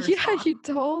remember. To Yeah, respond. he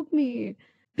told me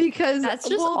because That's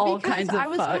just all because kinds of I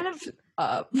was kind of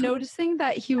up. noticing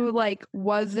that he like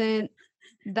wasn't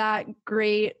that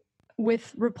great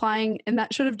with replying, and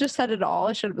that should have just said it all.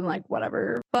 I should have been like,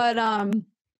 whatever. But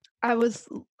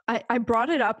I brought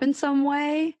it up in some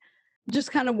way, just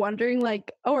kind of wondering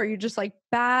like, oh, are you just like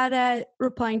bad at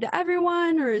replying to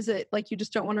everyone, or is it like you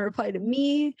just don't want to reply to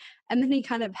me? And then he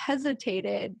kind of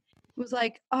hesitated, was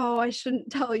like, oh, I shouldn't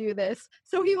tell you this.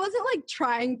 So he wasn't like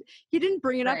trying, he didn't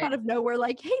bring it up out of nowhere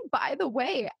like, hey, by the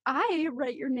way, I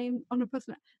write your name on a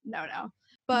post-it note. No.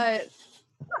 But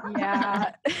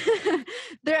yeah,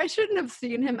 I shouldn't have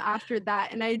seen him after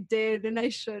that, and I did, and I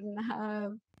shouldn't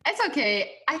have. It's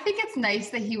okay. I think it's nice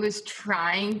that he was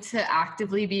trying to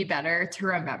actively be better to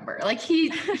remember. Like he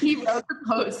wrote the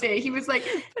Post-it. He was like,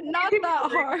 but not that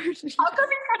hard. How come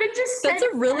he couldn't just? That's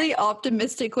a really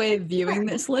optimistic way of viewing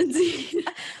this, Lindsey.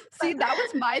 See, that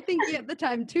was my thinking at the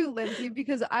time too, Lindsey,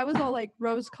 because I was all like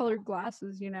rose-colored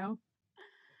glasses, you know.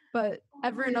 But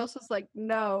everyone else was like,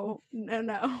 no.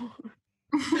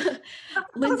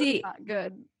 Lindsey, not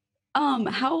good.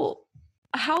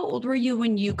 How old were you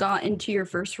when you got into your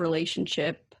first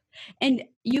relationship? And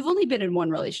you've only been in one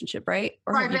relationship, right?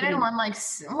 Or I've been in one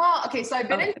so I've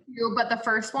been in 2, but the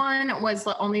first one was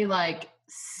only like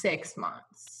 6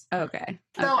 months. Okay.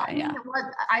 So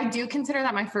I do consider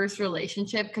that my first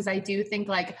relationship, because I do think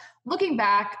like looking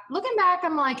back,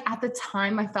 I'm like at the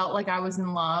time I felt like I was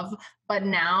in love, but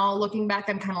now looking back,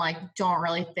 I'm kind of like, don't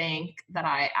really think that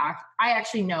I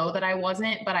actually know that I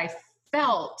wasn't, but I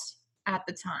felt at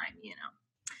the time, you know.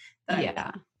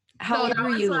 Yeah. How old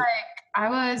were you? Like, I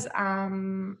was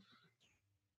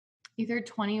either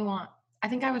 21. I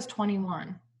think I was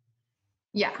 21.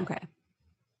 Yeah. Okay.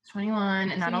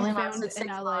 21, and So that only found lasted 6 an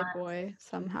LA months. boy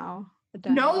somehow.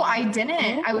 No, I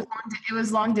didn't. I was it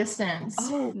was long distance.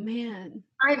 Oh man.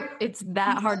 It's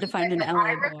that hard to find an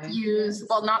LA boy. Refuse.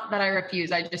 Well, not that I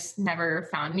refuse. I just never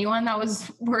found anyone that was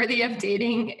worthy of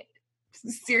dating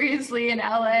seriously in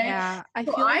LA. Yeah, I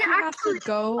feel like I have to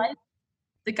go. Like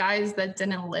the guys that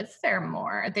didn't live there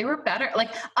more, they were better.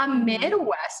 Like a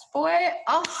Midwest boy.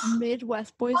 Oh,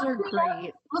 Midwest boys are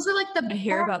great. Those are like the. I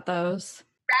hear about those.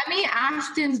 Remy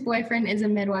Ashton's boyfriend is a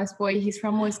Midwest boy. He's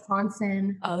from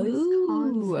Wisconsin.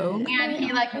 Oh, okay. And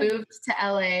he like moved to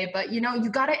LA, but you know, you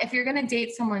gotta, if you're gonna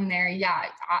date someone there, yeah.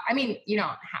 I mean, you don't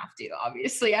have to,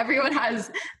 obviously. Everyone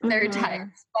has their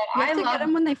types, but You have I to love get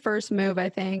them when they first move, I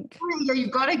think. Yeah, you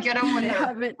gotta get them when they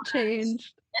haven't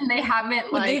changed. And they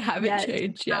haven't when like they haven't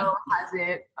changed. Yeah,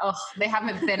 they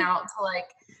haven't been out to like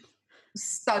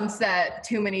Sunset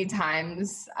too many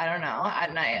times. I don't know,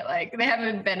 at night. Like they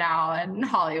haven't been out in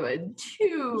Hollywood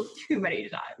too many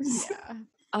times.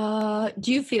 Yeah.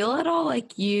 Do you feel at all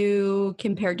like you,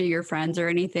 compared to your friends or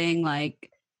anything,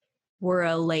 like were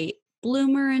a late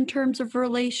bloomer in terms of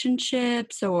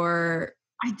relationships? Or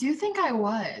I do think I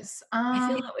was. I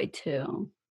feel that way too.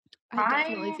 I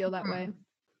definitely feel that way.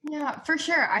 Yeah, for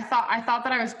sure. I thought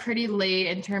that I was pretty late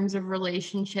in terms of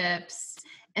relationships.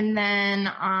 And then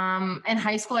in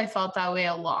high school, I felt that way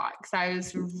a lot because I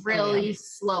was really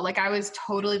slow. Like I was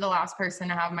totally the last person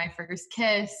to have my first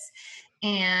kiss.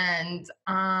 And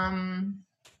I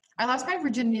lost my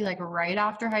virginity like right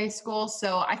after high school.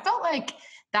 So I felt like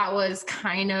that was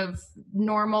kind of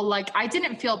normal. Like I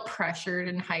didn't feel pressured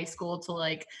in high school to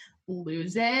like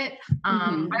lose it.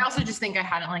 I also just think I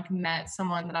hadn't like met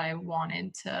someone that I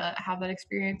wanted to have that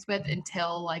experience with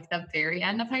until like the very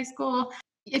end of high school.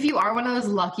 If you are one of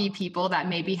those lucky people that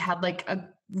maybe had like a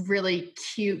really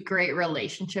cute, great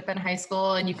relationship in high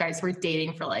school and you guys were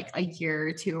dating for like a year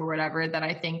or two or whatever, then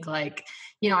I think like,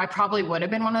 you know, I probably would have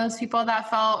been one of those people that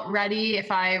felt ready if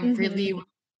I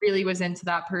really was into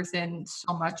that person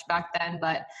so much back then.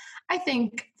 But I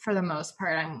think for the most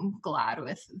part, I'm glad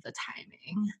with the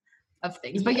timing of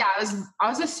things. But yeah, I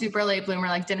was a super late bloomer,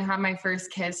 like didn't have my first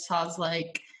kiss till I was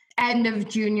like end of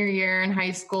junior year in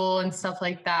high school and stuff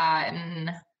like that.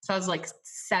 And so I was like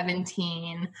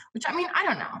 17, which I mean, I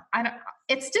don't know.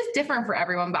 It's just different for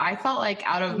everyone, but I felt like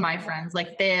out of my friends,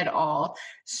 like they had all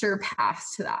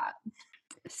surpassed that.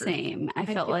 Same. I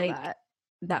felt like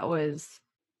that was,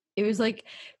 it was like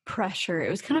pressure. It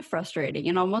was kind of frustrating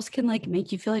and almost can like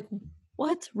make you feel like,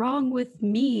 what's wrong with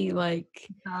me? Like,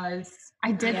 I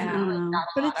did feel like that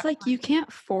but it's like you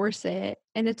can't force it,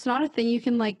 and it's not a thing you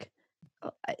can like.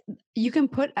 You can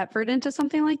put effort into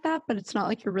something like that, but it's not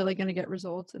like you're really going to get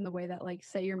results in the way that like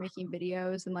say you're making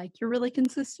videos and like you're really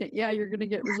consistent. Yeah, you're going to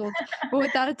get results. But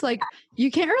with that, it's like you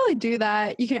can't really do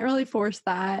that. You can't really force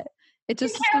that. It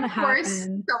just is going to happen.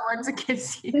 Someone to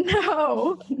kiss you.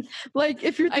 No, like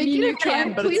if you're thinking you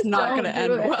can, but it's not going to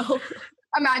end well.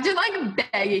 Imagine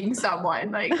like begging someone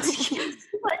like,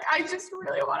 like I just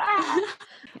really want to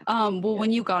have. Well,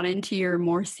 when you got into your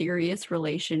more serious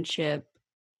relationship,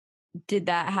 did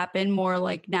that happen more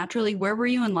like naturally? Where were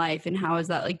you in life and how has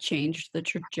that like changed the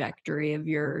trajectory of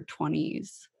your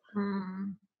 20s?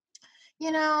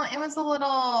 You know, it was a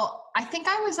little, I think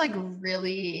I was like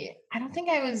really, I don't think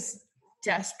I was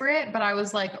desperate, but I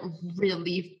was like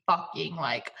really fucking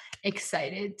like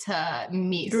excited to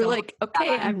meet. You're like,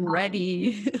 okay, I'm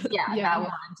ready. That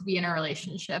wanted to be in a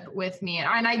relationship with me.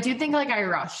 And I do think like I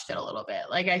rushed it a little bit.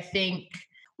 Like I think,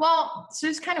 well, so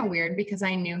it's kind of weird because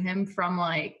I knew him from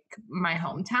like my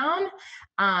hometown.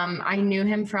 I knew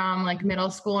him from like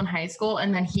middle school and high school.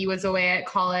 And then he was away at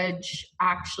college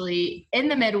actually in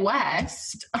the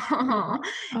Midwest. And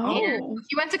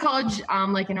he went to college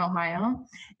like in Ohio.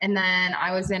 And then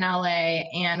I was in LA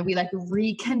and we like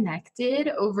reconnected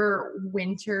over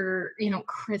winter, you know,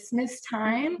 Christmas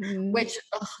time, which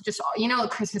just, you know,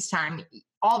 Christmas time,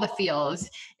 all the feels.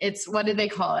 It's, what did they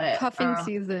call it? Cuffing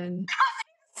season.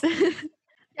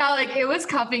 Yeah, like it was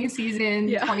cuffing season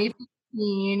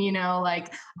 2015, you know,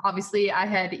 like obviously I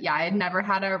had never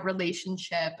had a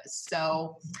relationship.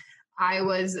 So I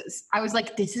was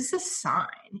like, this is a sign,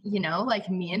 you know, like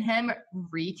me and him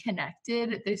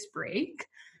reconnected this break.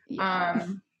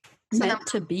 Meant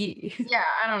to be. Yeah,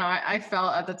 I don't know. I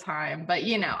felt at the time, but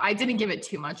you know, I didn't give it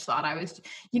too much thought. I was,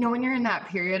 you know, when you're in that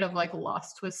period of like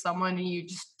lust with someone and you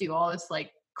just do all this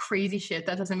like crazy shit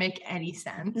that doesn't make any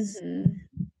sense.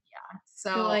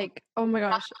 So you're like, oh my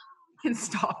gosh, can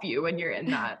stop you when you're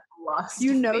in that lust.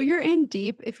 You know, you're in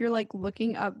deep if you're like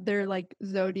looking up their like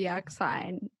zodiac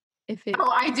sign. If it,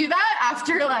 I do that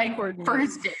after like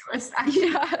first date was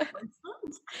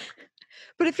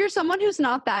But if you're someone who's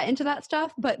not that into that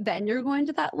stuff, but then you're going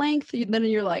to that length, then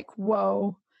you're like,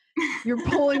 whoa, you're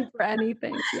pulling for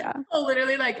anything. Yeah.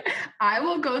 Literally, like I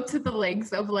will go to the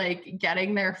lengths of like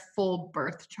getting their full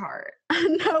birth chart.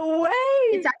 No way.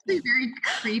 It's actually very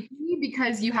creepy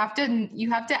because you have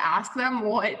to ask them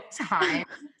what time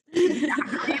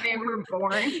exactly they were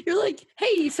born. You're like,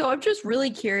 hey, so I'm just really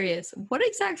curious. What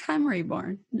exact time were you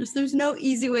born? There's no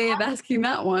easy way of asking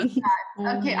that one.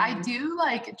 Okay, I do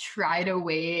like try to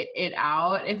wait it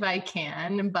out if I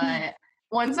can, but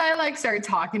once I like start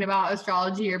talking about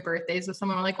astrology or birthdays with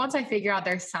someone, like once I figure out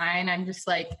their sign, I'm just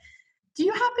like, do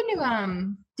you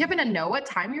happen to know what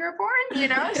time you were born? You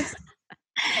know?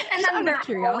 And then they're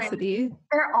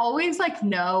always like,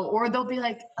 no, or they'll be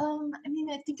like, I mean,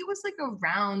 I think it was like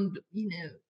around, you know,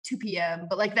 2 p.m.,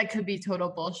 but like that could be total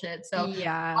bullshit. So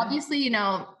obviously, you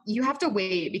know, you have to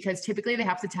wait because typically they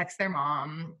have to text their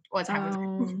mom what time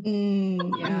was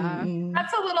it.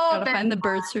 That's a little gotta find the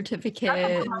birth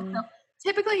certificate.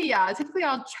 Typically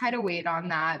I'll try to wait on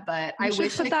that, but I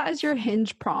wish put that as your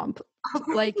Hinge prompt.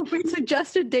 Like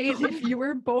suggest a date if you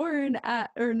were born at,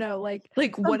 or no, like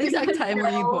what exact time were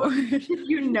you born?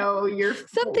 You know, you're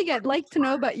something I'd like to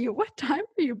know about you. What time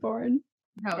were you born?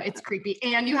 No, it's creepy,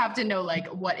 and you have to know like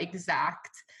what exact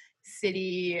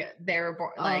city they were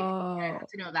born. Like you have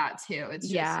to know that too. It's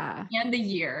just, and the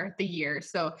year.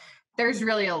 So there's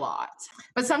really a lot,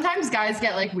 but sometimes guys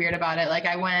get like weird about it. Like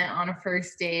I went on a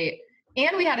first date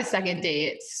and we had a second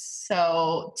date.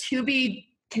 So to be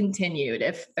continued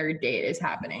if third date is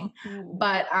happening. Ooh.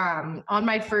 But on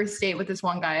my first date with this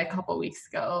one guy a couple weeks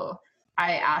ago,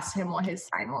 I asked him what his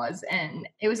sign was, and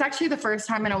it was actually the first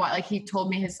time in a while, like he told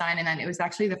me his sign, and then it was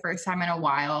actually the first time in a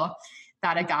while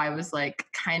that a guy was like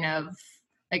kind of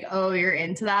like, oh, you're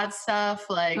into that stuff,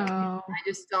 like I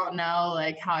just don't know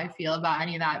like how I feel about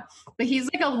any of that. But he's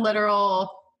like a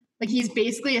literal, like he's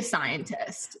basically a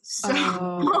scientist. So,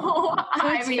 so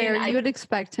I it's mean, fair. You would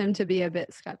expect him to be a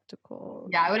bit skeptical.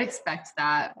 Yeah, I would expect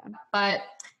that. But,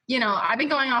 you know, I've been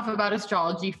going off about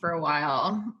astrology for a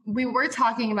while. We were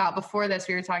talking about, before this,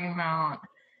 we were talking about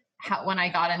how, when I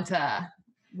got into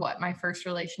my first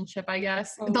relationship, I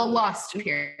guess, the lust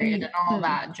period and all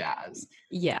that jazz.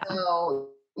 Yeah. So,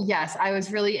 yes, I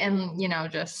was really you know,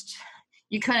 just,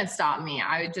 you couldn't stop me.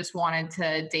 I just wanted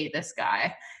to date this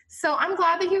guy. So I'm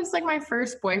glad that he was like my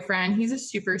first boyfriend. He's a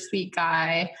super sweet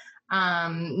guy.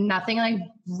 Nothing like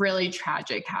really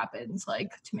tragic happens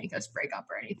like to make us break up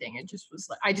or anything. It just was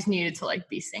like, I just needed to like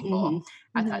be single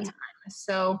at that time.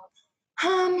 So,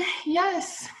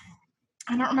 yes,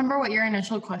 I don't remember what your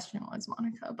initial question was,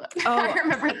 Monica, but I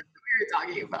remember what we were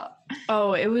talking about.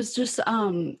 Oh, it was just,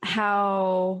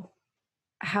 how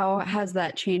has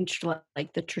that changed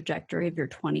like the trajectory of your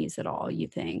 20s at all, you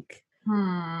think?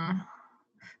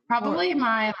 Probably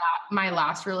my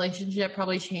last relationship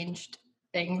probably changed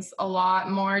things a lot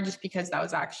more, just because that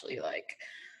was actually like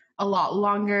a lot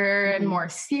longer and more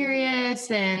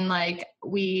serious, and like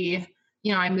we,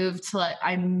 you know, I moved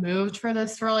for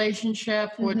this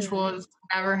relationship, which was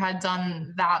never had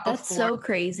done that before. That's so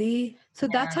crazy. So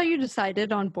that's how you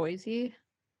decided on Boise?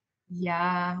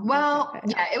 Yeah. Well,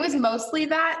 yeah, it was mostly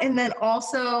that. And then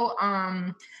also,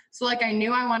 so like I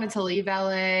knew I wanted to leave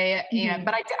LA,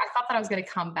 but I thought that I was going to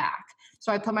come back.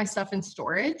 So I put my stuff in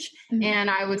storage and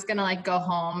I was going to like go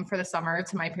home for the summer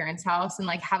to my parents' house and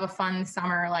like have a fun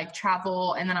summer, like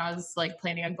travel. And then I was like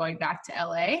planning on going back to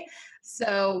LA.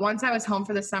 So once I was home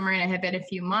for the summer and it had been a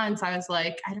few months, I was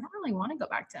like, I don't really want to go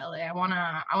back to LA. I want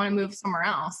to move somewhere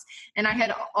else. And I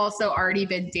had also already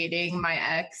been dating my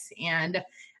ex, and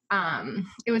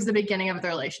it was the beginning of the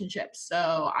relationship.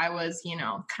 So I was, you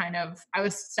know, I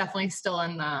was definitely still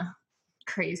in the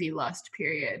crazy lust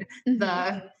period.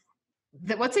 The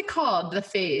what's it called? The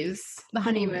phase, the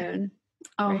honeymoon.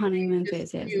 Oh, right? Honeymoon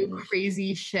phase. Yeah. Do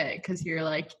crazy shit because you're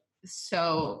like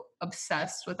so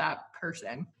obsessed with that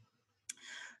person.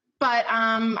 But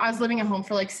I was living at home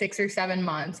for like 6 or 7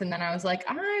 months, and then I was like,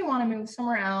 I want to move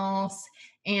somewhere else.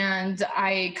 And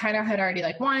I kind of had already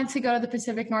like wanted to go to the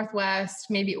Pacific Northwest,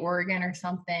 maybe Oregon or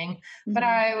something. But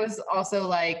I was also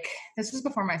like, this was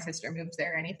before my sister moved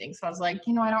there or anything. So I was like,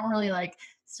 you know, I don't really like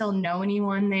still know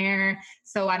anyone there.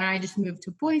 So why don't I just move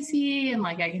to Boise, and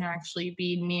like I can actually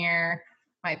be near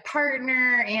my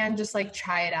partner and just like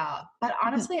try it out. But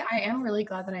honestly, I am really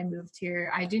glad that I moved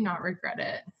here. I do not regret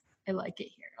it. I like it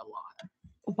here a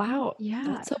lot. Wow. Yeah.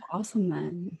 That's so awesome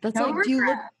then. That's no like,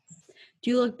 do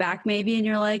you look back maybe and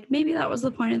you're like, maybe that was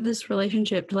the point of this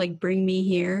relationship, to like bring me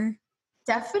here?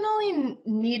 Definitely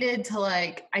needed to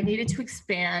like, I needed to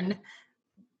expand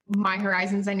my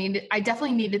horizons. I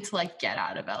definitely needed to like get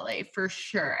out of LA for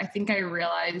sure. I think I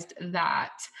realized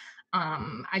that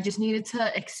I just needed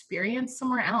to experience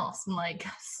somewhere else and like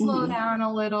slow down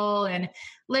a little, and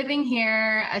living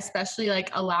here especially like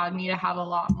allowed me to have a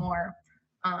lot more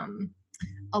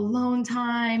alone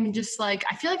time, and just like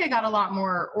I feel like I got a lot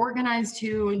more organized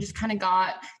too, and just kind of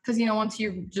because you know, once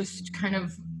you're just kind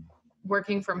of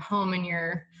working from home and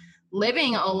you're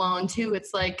living alone too,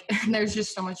 it's like there's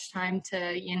just so much time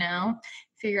to, you know,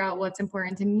 figure out what's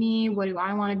important to me, what do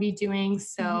I want to be doing.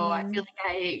 So I feel like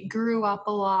I grew up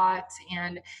a lot,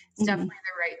 and it's definitely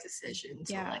the right decision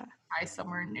to like try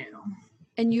somewhere new.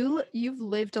 And you've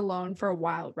lived alone for a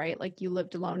while, right? Like you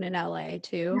lived alone in LA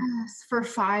too? Yes, for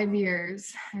 5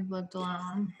 years I've lived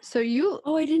alone. So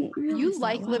I didn't realize you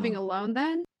like living alone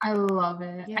then? I love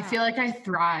it. Yeah. I feel like I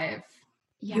thrive.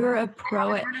 Yeah. You're a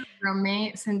pro. I had a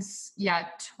roommate since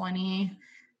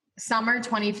summer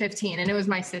 2015, and it was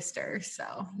my sister.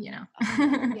 So, you know.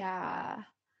 Yeah.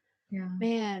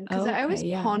 Man, because I always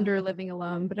ponder living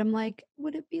alone, but I'm like,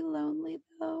 would it be lonely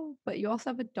though? But you also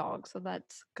have a dog, so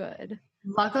that's good.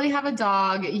 Luckily have a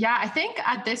dog. Yeah, I think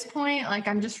at this point, like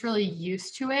I'm just really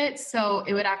used to it. So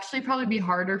it would actually probably be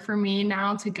harder for me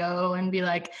now to go and be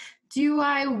like, do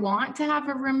I want to have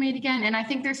a roommate again? And I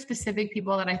think there's specific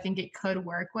people that I think it could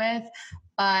work with.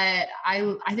 But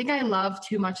I think I love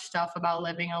too much stuff about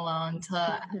living alone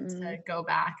to go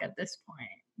back at this point.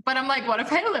 But I'm like, what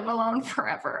if I live alone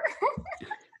forever?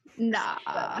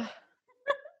 Nah.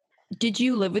 Did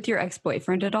you live with your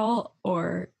ex-boyfriend at all,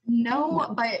 or?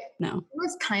 No, but No. it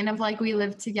was kind of like we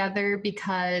lived together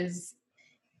because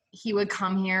he would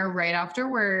come here right after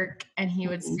work and he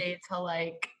would stay till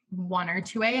like 1 or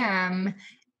 2 a.m.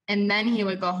 And then he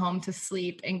would go home to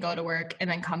sleep and go to work and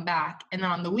then come back. And then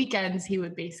on the weekends, he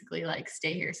would basically like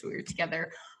stay here. So we were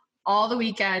together all the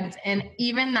weekends. And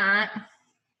even that,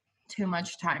 too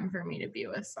much time for me to be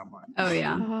with someone. Oh,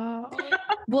 yeah.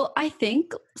 Well, I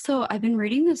think, so I've been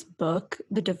reading this book,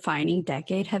 The Defining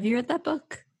Decade. Have you read that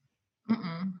book?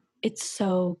 Mm-mm. It's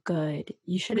so good.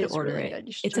 You should order really it. good.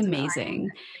 You should It's check it out.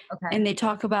 amazing. Okay. And they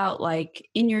talk about like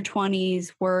in your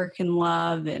 20s, work and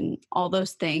love and all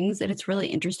those things. And it's really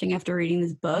interesting after reading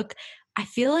this book. I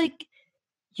feel like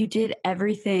you did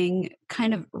everything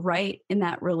kind of right in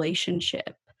that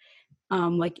relationship.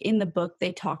 Like in the book,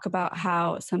 they talk about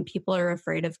how some people are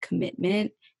afraid of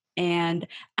commitment. And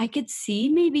I could see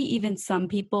maybe even some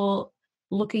people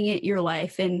looking at your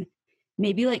life and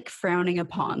maybe like frowning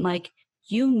upon, like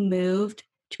you moved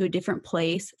to a different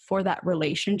place for that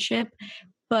relationship.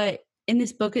 But in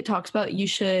this book, it talks about you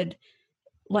should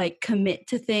like commit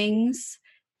to things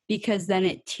because then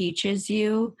it teaches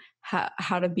you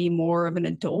how to be more of an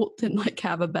adult and like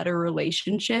have a better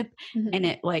relationship. And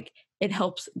it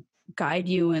helps guide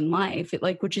you in life. It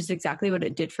like, which is exactly what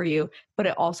it did for you. But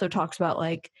it also talks about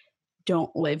like,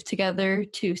 don't live together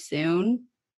too soon.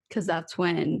 Cause that's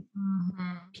when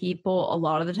people a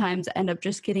lot of the times end up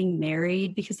just getting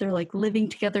married because they're like living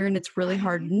together and it's really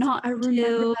hard not I remember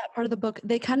to. that part of the book.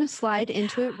 They kind of slide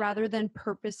into it rather than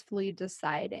purposefully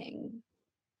deciding.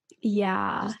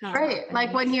 Yeah. Just not Right. happen.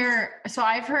 Like when so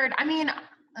I've heard,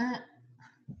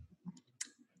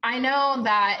 I know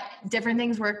that different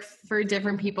things work for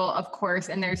different people, of course,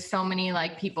 and there's so many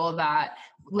like people that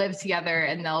live together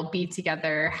and they'll be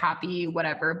together happy,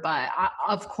 whatever. But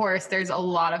of course, there's a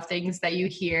lot of things that you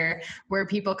hear where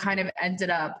people kind of ended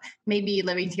up maybe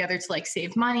living together to like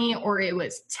save money, or it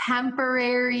was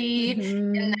temporary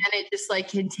and then it just like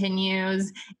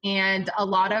continues. And a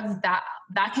lot of that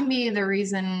can be the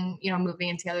reason, moving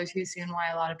in together too soon,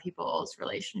 why a lot of people's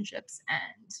relationships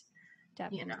end.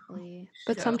 Definitely.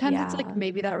 But So, sometimes it's Yeah. like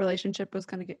maybe that relationship was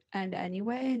going to end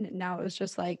anyway. And now it was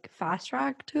just like fast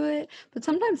track to it. But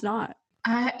sometimes not.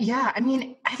 yeah, I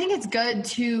mean, I think it's good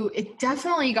it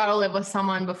definitely got to live with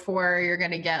someone before you're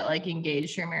going to get like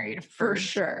engaged or married For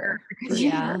sure.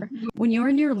 Yeah. When you were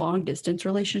in your long distance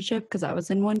relationship, because I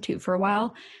was in one too for a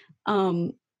while,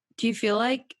 do you feel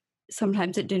like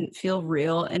sometimes it didn't feel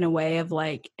real in a way of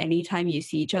like anytime you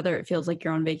see each other, it feels like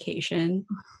you're on vacation?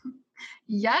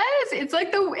 Yes, it's like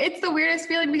it's the weirdest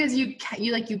feeling because you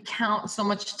count so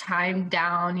much time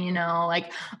down,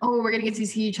 like, oh, we're gonna get to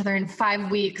see each other in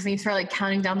 5 weeks, and you start like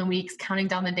counting down the weeks, counting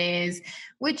down the days,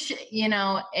 which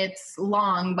it's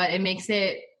long, but it makes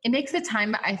the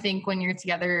time, I think, when you're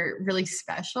together really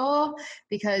special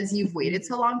because you've waited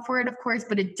so long for it, of course,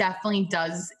 but it definitely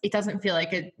doesn't feel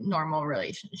like a normal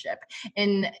relationship.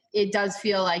 And it does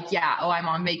feel like, yeah, oh, I'm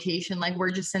on vacation. Like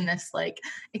we're just in this like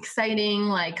exciting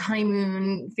like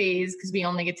honeymoon phase because we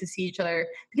only get to see each other.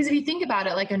 Because if you think about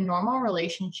it, like a normal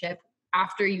relationship,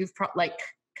 after you've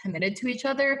committed to each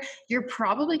other, you're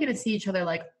probably going to see each other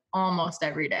like almost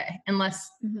every day,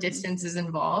 unless distance is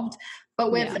involved.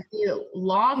 But with a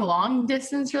long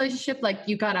distance relationship, like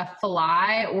you gotta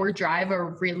fly or drive a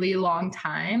really long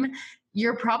time,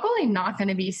 you're probably not going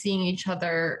to be seeing each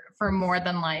other for more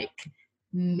than like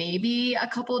maybe a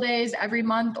couple days every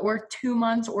month or 2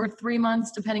 months or 3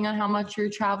 months, depending on how much you're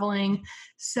traveling.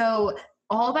 So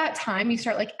all that time you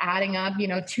start like adding up,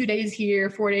 2 days here,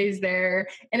 4 days there.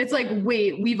 And it's like,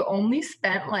 wait, we've only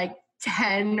spent like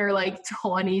 10 or like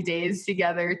 20 days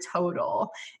together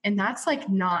total. And that's like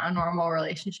not a normal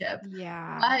relationship.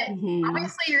 Yeah. But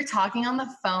obviously you're talking on the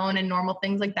phone and normal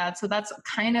things like that. So that's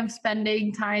kind of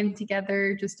spending time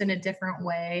together just in a different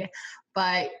way.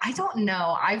 But I don't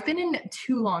know. I've been in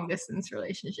 2 long distance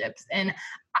relationships and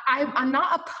I'm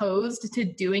not opposed to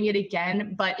doing it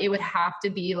again, but it would have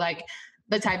to be like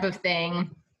the type of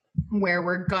thing where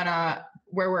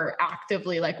we're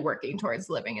actively like working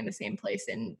towards living in the same place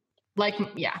and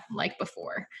like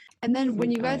before. And then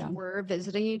when you guys were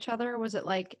visiting each other, was it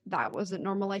like that wasn't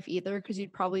normal life either? Because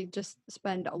you'd probably just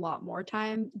spend a lot more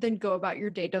time than go about your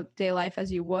day-to-day life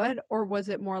as you would? Or was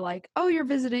it more like, oh, you're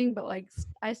visiting, but like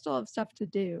I still have stuff to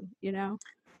do,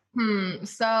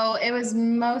 So it was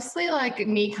mostly like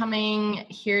me coming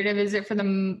here to visit for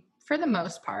the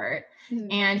most part.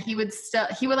 And he would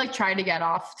like try to get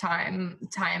off time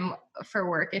for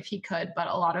work if he could, but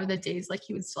a lot of the days like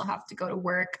he would still have to go to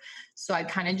work. So I'd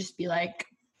kind of just be like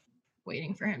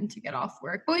waiting for him to get off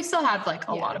work. But we still had like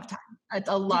a lot of time.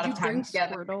 A lot of time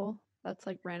together. Squirtle? That's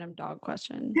like random dog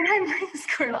question. Did I bring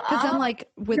Squirtle? Because then like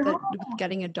with no. with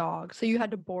getting a dog, so you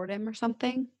had to board him or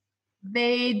something?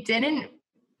 They didn't,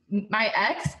 my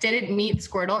ex didn't meet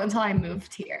Squirtle until I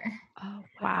moved here. Oh,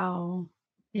 Wow.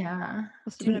 Yeah.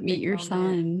 Must have been a Didn't meet big your moment.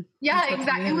 son. Yeah, That's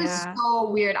exactly. It was Yeah. so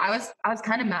weird. I was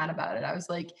kind of mad about it. I was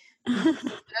like, you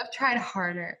should have tried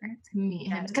harder to meet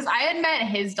him. Because I had met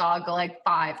his dog like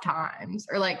 5 times,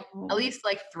 or like at least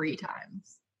like 3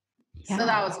 times. Yeah. So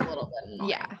that was a little bit annoying.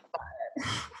 Yeah. But,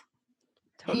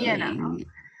 Totally. you know,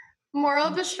 moral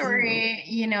of the story,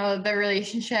 you know, the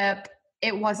relationship,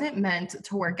 it wasn't meant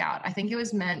to work out. I think it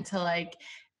was meant to like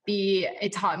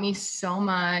it taught me so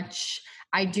much.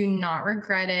 I do not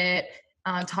regret it.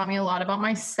 Taught me a lot about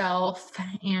myself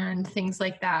and things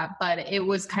like that. But it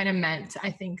was kind of meant,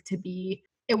 I think, to be,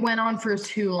 it went on for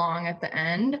too long at the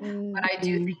end. But I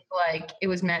do think like it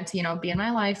was meant to, you know, be in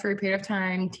my life for a period of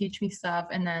time, teach me stuff.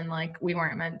 And then like we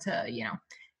weren't meant to, you know,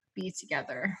 be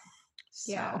together.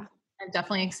 So Yeah. I've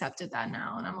definitely accepted that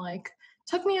now. And I'm like, it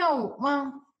took me a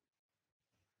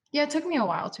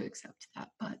while to accept that,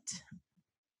 but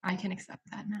I can accept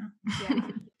that now. Yeah.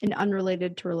 An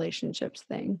unrelated to relationships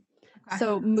thing. Okay.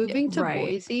 So moving to Right.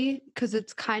 Boise, because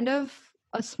it's kind of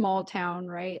a small town,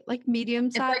 right? Like medium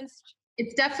sized.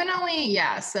 It's definitely,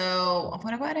 yeah. So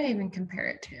what would I even compare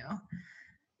it to?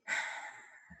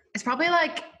 It's probably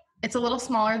like, it's a little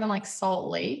smaller than like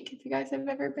Salt Lake, if you guys have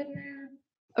ever been there.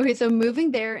 Okay, so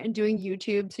moving there and doing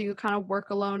YouTube, so you kind of work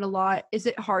alone a lot. Is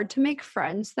it hard to make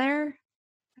friends there?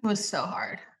 It was so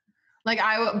hard.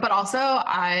 But also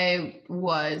I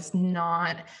was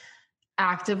not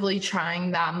actively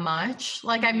trying that much.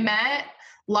 Like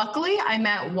luckily I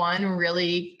met one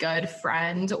really good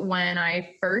friend when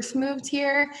I first moved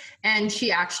here, and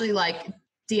she actually like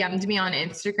DM'd me on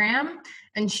Instagram,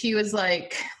 and she was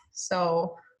like,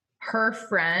 so her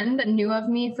friend knew of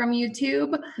me from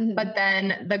YouTube, but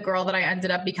then the girl that I ended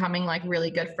up becoming like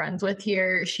really good friends with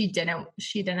here, she didn't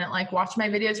like watch my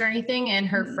videos or anything, and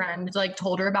her friend like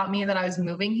told her about me, that I was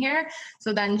moving here.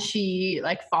 So then she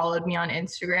like followed me on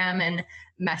Instagram and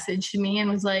messaged me and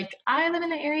was like, I live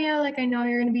in the area, like I know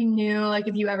you're gonna be new, like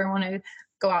if you ever want to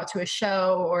go out to a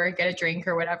show or get a drink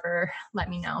or whatever,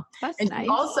 let me know. That's and nice. She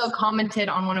also commented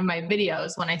on one of my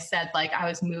videos when I said like I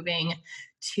was moving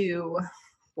to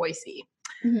Boise.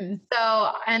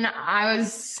 So, and I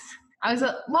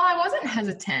wasn't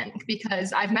hesitant,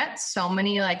 because I've met so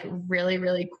many like really,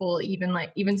 really cool,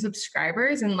 even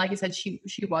subscribers. And like I said, she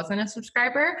wasn't a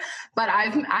subscriber, but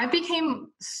I became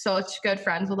such good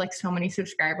friends with like so many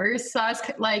subscribers. So I was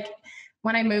like,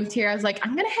 when I moved here, I was like,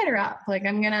 I'm going to hit her up. Like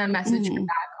I'm going to message her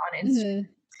back on Instagram.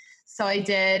 So I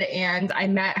did, and I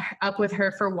met up with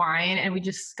her for wine, and we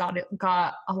just got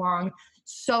along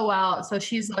so well. So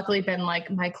she's luckily been like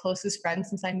my closest friend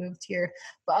since I moved here.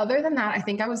 But other than that, I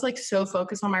think I was like so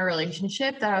focused on my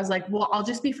relationship that I was like, well, I'll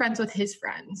just be friends with his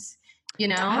friends, you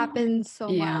know? That happens so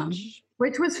much.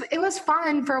 It was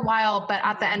fun for a while, but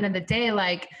at the end of the day,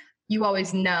 like you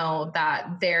always know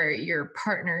that they're your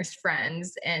partner's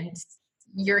friends and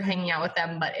you're hanging out with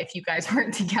them. But if you guys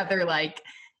weren't together, like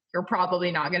you're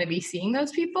probably not going to be seeing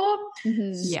those people.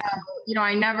 Yeah. So, you know,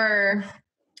 I never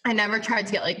tried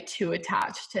to get like too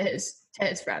attached to his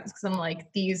friends, because I'm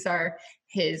like, these are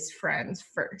his friends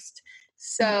first.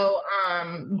 So,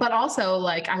 but also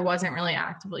like I wasn't really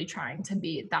actively trying to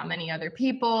meet that many other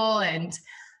people. And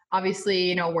obviously,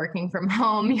 you know, working from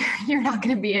home, you're not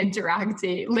going to be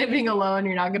interacting, living alone,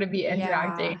 you're not going to be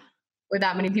interacting with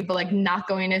that many people, like not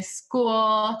going to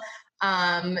school.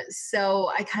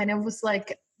 So I kind of was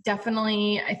like,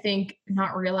 definitely, I think,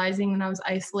 not realizing that I was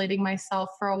isolating myself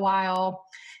for a while.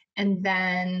 And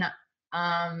then,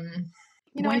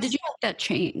 you know, when did you make that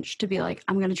change to be like,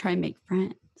 I'm going to try and make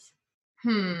friends?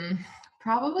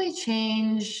 Probably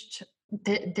changed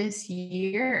this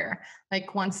year.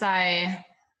 Like once I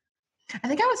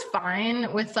think I was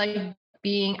fine with like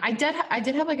I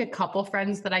did have like a couple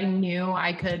friends that I knew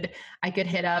I could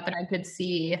hit up and I could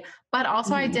see, but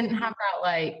also I didn't have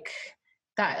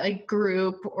that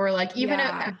group, or like even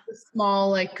a small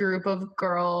like group of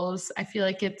girls. I feel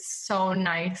like it's so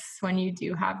nice when you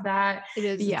do have that. It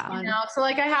is. Yeah. You know? So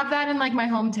like I have that in like my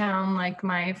hometown, like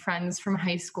my friends from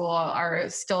high school are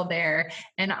still there,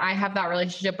 and I have that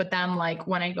relationship with them like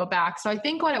when I go back. So I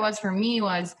think what it was for me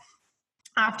was,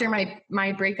 after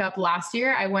my breakup last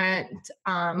year, I went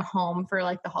home for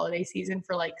like the holiday season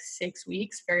for like 6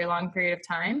 weeks, very long period of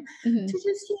time, to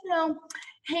just, you know,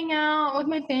 hang out with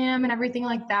my fam and everything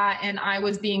like that. And I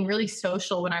was being really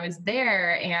social when I was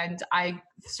there, and I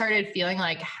started feeling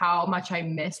like how much I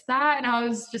missed that. And I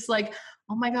was just like,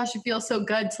 oh my gosh, it feels so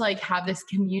good to like have this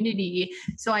community.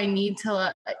 So I need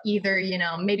to either, you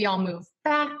know, maybe I'll move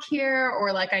back here,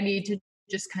 or like I need to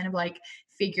just kind of like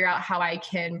figure out how I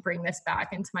can bring this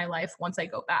back into my life once I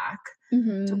go back to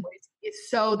Boise.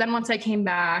 So then once I came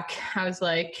back, I was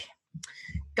like,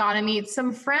 gotta meet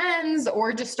some friends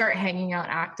or just start hanging out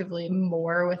actively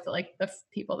more with like the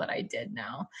people that I did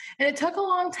know. And it took a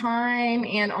long time.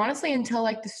 And honestly, until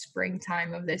like the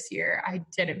springtime of this year, I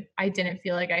didn't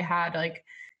feel like I had like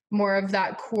more of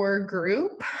that core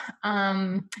group.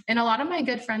 And a lot of my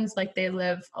good friends, like they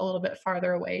live a little bit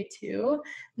farther away too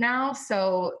now.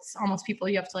 So it's almost people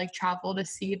you have to like travel to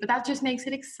see, but that just makes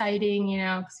it exciting, you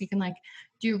know, because you can like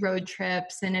do road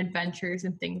trips and adventures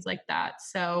and things like that.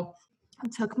 So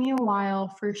it took me a while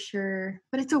for sure,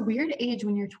 but it's a weird age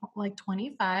when you're like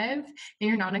 25 and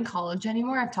you're not in college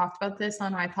anymore. I've talked about this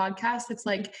on my podcast. It's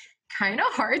like kind of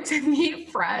hard to meet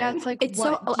friends. Yeah, it's like, It's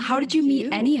what so, do how you did you meet do?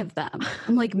 any of them?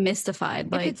 I'm like mystified.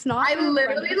 If Like, it's not I your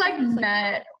literally friend, like it's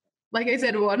met, like I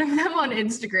said, one of them on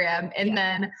Instagram, and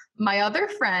then my other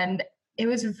friend, it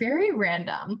was very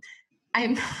random.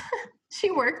 I'm she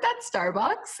worked at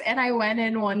Starbucks, and I went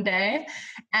in one day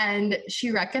and she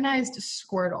recognized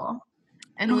Squirtle.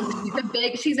 And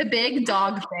she's a big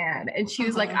dog fan. And she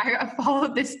was like, I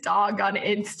followed this dog on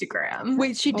Instagram.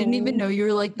 wait, she didn't even know you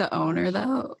were like the owner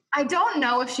though? I don't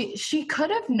know if she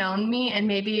could have known me, and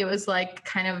maybe it was like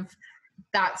kind of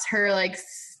that's her like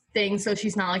thing. So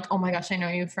she's not like, oh my gosh, I know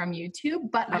you from YouTube.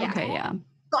 But Okay, yeah.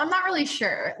 So I'm not really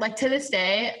sure. Like to this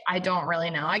day, I don't really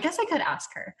know. I guess I could ask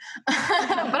her.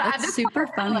 But That's super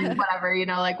funny. Like, whatever, you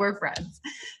know, like we're friends.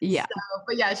 Yeah. So,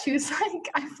 but yeah, she was like,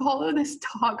 I follow this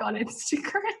dog on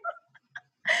Instagram.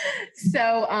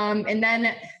 So and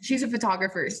then she's a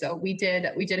photographer, so we did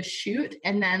a shoot,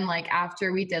 and then like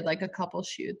after we did like a couple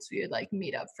shoots, we would like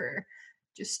meet up for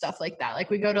just stuff like that. Like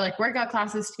we go to like workout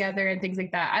classes together and things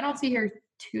like that. I don't see her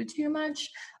too much,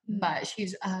 but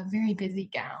she's a very busy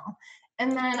gal.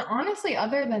 And then honestly,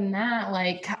 other than that,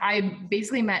 like I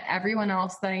basically met everyone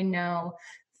else that I know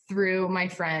through my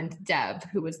friend Deb,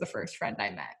 who was the first friend I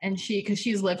met. And because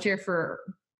she's lived here for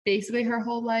basically her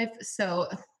whole life. So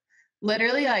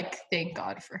literally, like, thank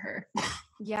God for her.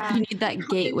 Yeah. You need that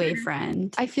gateway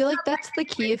friend. I feel like that's the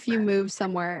key if you move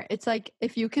somewhere. It's like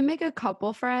if you can make a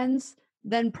couple friends,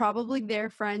 then probably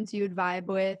they're friends you'd vibe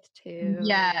with too.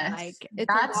 Yes. Like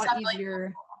it's That's a lot definitely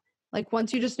easier. Like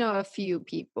once you just know a few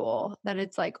people, then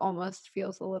it's like almost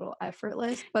feels a little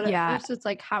effortless. But at first it's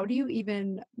like, how do you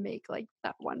even make like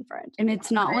that one friend? And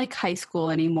it's not like high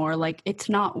school anymore. Like it's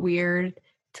not weird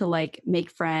to like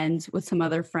make friends with some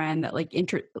other friend that like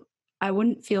I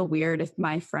wouldn't feel weird if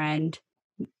my friend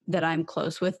that I'm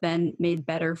close with then made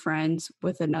better friends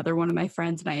with another one of my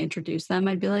friends and I introduced them.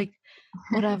 I'd be like,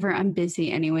 whatever, I'm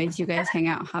busy anyways. You guys hang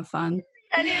out, have fun.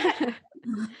 I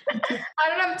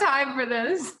don't have time for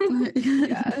this.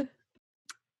 Yeah.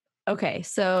 Okay,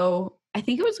 so I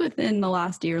think it was within the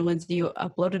last year, Lindsey, you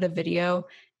uploaded a video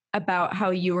about how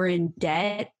you were in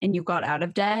debt and you got out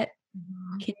of debt.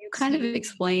 Can you kind of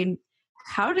explain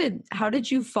how did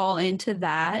you fall into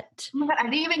that? Oh my God, I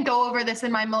didn't even go over this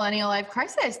in my millennial life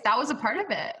crisis. That was a part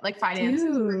of it, like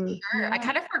finances for sure. Yeah. I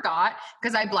kind of forgot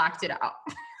because I blacked it out.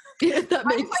 That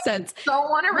makes sense.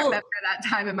 Don't want to remember that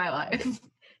time in my life.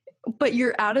 But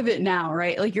you're out of it now,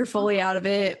 right? Like you're fully out of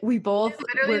it. We both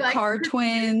were like, car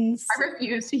twins. I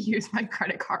refuse to use my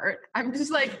credit card. I'm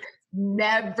just like,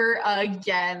 never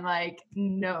again. Like,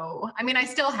 no. I mean, I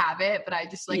still have it, but I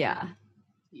just like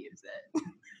use it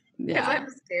because I'm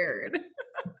scared.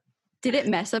 Did it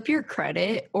mess up your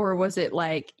credit, or was it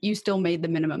like you still made the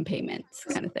minimum payments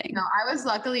kind of thing? No, I was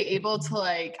luckily able to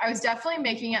like, I was definitely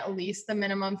making at least the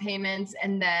minimum payments,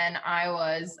 and then I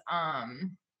was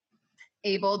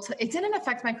able to, it didn't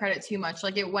affect my credit too much.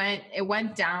 Like it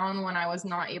went down when I was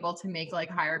not able to make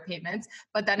like higher payments,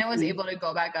 but then it was able to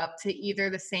go back up to either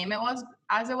the same it was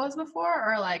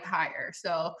before or like higher.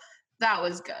 So that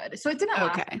was good. So it didn't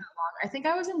last that long. I think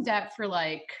I was in debt for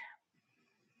like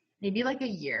maybe like a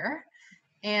year.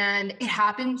 And it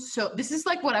happened this is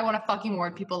like what I want to fucking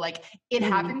warn people, like it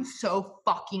happened so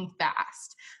fucking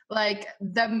fast. Like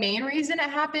the main reason it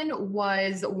happened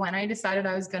was when I decided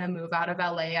I was going to move out of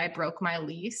LA, I broke my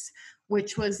lease,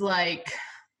 which was like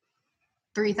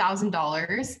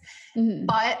 $3,000.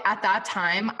 But at that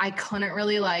time I couldn't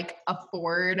really like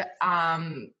afford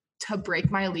to break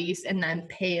my lease and then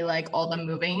pay like all the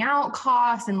moving out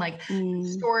costs and like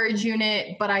storage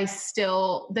unit. But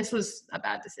this was a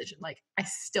bad decision. Like I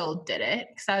still did it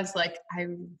because I was like, I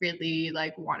really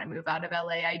like want to move out of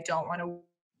LA. I don't want to.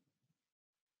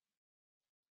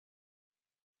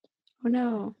 Oh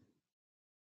no.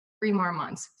 3 more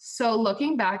months. So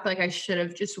looking back, like I should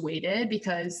have just waited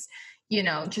because, you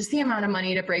know, just the amount of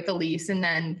money to break a lease and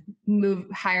then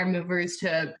hire movers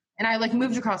to, and I like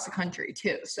moved across the country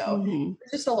too. So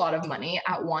it's just a lot of money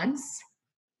at once.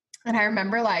 And I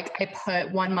remember like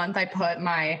one month I put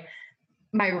my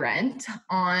rent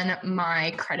on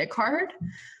my credit card.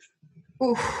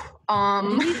 Oof. I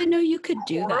didn't even know you could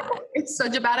do that. It's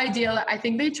such a bad idea. I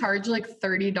think they charge like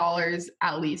 $30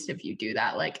 at least if you do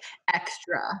that, like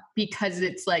extra, because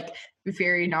it's like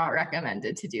very not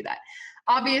recommended to do that.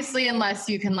 Obviously, unless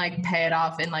you can like pay it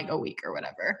off in like a week or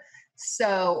whatever.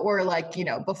 So, or like, you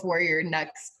know, before your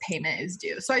next payment is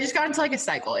due. So I just got into like a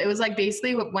cycle. It was like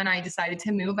basically when I decided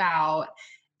to move out,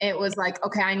 it was like,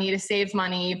 okay, I need to save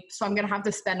money. So I'm going to have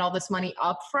to spend all this money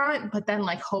up front, but then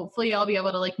like, hopefully I'll be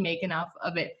able to like make enough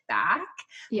of it back.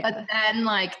 Yeah. But then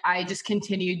like, I just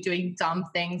continued doing dumb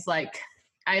things. Like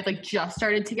I had like just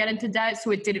started to get into debt. So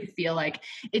it didn't feel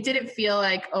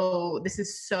like, oh, this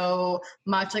is so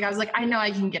much. Like I was like, I know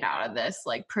I can get out of this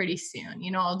like pretty soon,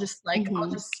 you know, I'll just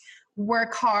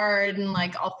work hard and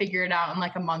like, I'll figure it out in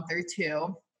like a month or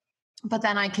two. But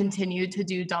then I continued to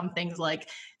do dumb things like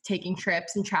taking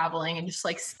trips and traveling and just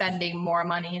like spending more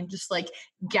money and just like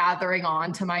gathering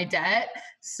on to my debt.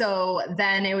 So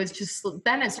then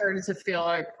it started to feel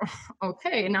like,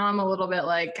 okay, now I'm a little bit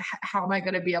like, how am I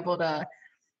going to be able to,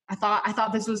 I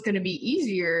thought this was going to be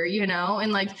easier, you know?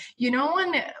 And like, you know,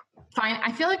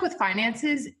 I feel like with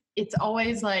finances, it's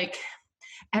always like,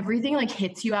 everything like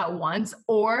hits you at once,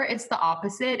 or it's the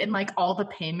opposite and like all the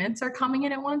payments are coming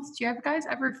in at once. Do you guys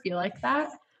ever feel like that?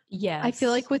 Yeah, I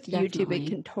feel like with definitely. YouTube, it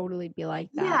can totally be like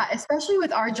that. Yeah, especially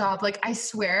with our job. Like I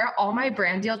swear all my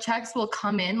brand deal checks will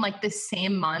come in like the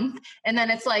same month. And then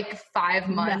it's like 5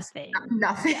 months.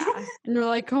 Nothing. Yeah. And we're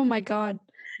like, oh my God.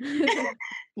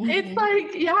 It's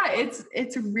like, yeah,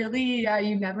 it's really,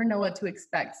 you never know what to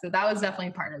expect. So that was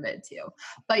definitely part of it too.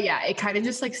 But yeah, it kind of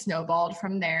just like snowballed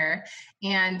from there.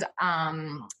 And,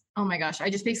 oh my gosh, I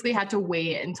just basically had to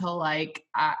wait until like,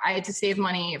 I had to save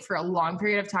money for a long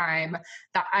period of time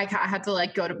that I had to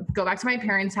like go back to my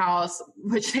parents' house,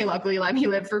 which they luckily let me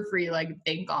live for free. Like,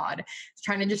 thank God.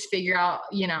 Trying to just figure out,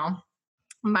 you know,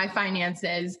 my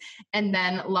finances. And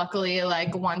then luckily,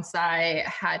 like once I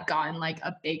had gotten like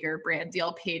a bigger brand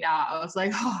deal paid out, I was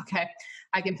like, oh, okay,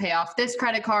 I can pay off this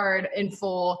credit card in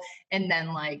full. And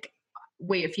then like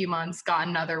wait a few months, got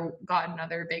another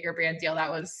bigger brand deal that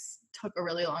took a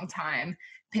really long time,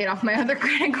 paid off my other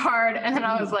credit card. And then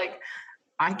I was like,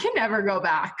 I can never go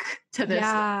back to this.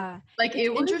 Yeah. Like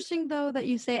it's interesting though that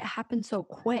you say it happened so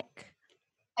quick.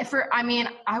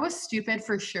 I was stupid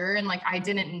for sure. And like, I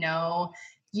didn't know,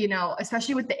 you know,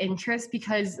 especially with the interest,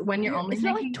 because when you're only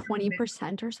making like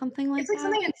 20% or something like that. It's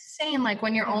like something insane. Like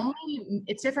when you're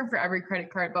it's different for every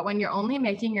credit card, but when you're only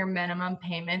making your minimum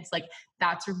payments, like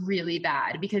that's really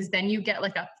bad, because then you get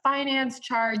like a finance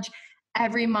charge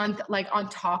every month, like on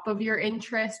top of your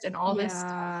interest and all this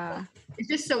stuff. It's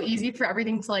just so easy for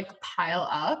everything to like pile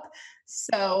up.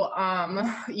 So,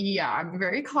 yeah, I'm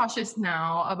very cautious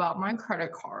now about my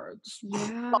credit cards.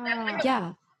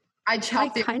 Yeah. I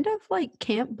kind of like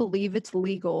can't believe it's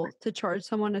legal to charge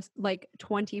someone like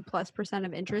 20+%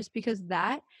 of interest, because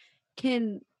that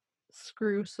can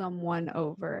screw someone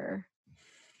over.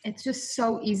 It's just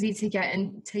so easy to get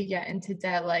into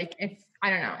debt. Like if, I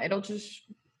don't know, it'll just,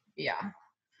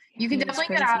 you can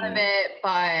definitely get out of it,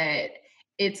 but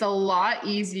it's a lot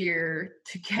easier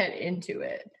to get into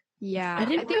it. Yeah, I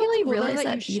didn't really realize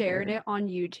that you shared it on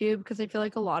YouTube, because I feel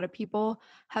like a lot of people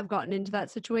have gotten into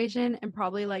that situation and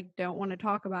probably like don't want to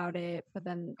talk about it. But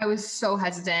then I was so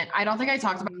hesitant. I don't think I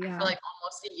talked about it for like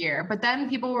almost a year. But then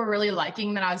people were really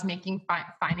liking that I was making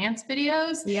finance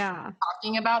videos,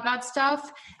 talking about that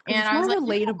stuff, and I was like,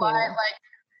 relatable. You know what? Like,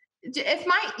 if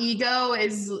my ego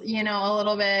is, you know, a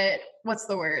little bit, what's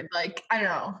the word? Like, I don't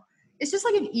know. It's just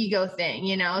like an ego thing,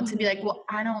 you know, to be like, well,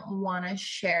 I don't want to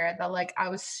share that, like, I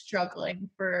was struggling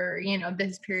for, you know,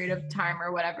 this period of time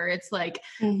or whatever. It's like,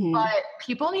 but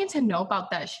people need to know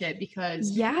about that shit,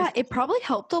 because it probably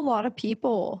helped a lot of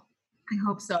people. I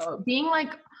hope so. Being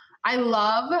like, I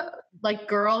love like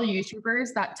girl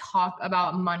YouTubers that talk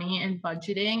about money and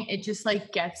budgeting. It just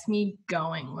like gets me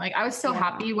going. Like I was so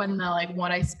happy when the like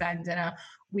what I spend in a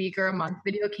week or a month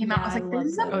video came out. I was like,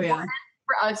 this is important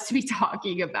for us to be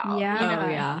talking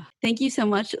about. Thank you so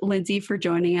much, Lindsey, for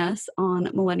joining us on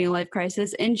Millennial Life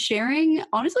Crisis and sharing,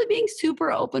 honestly, being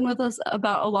super open with us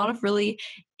about a lot of really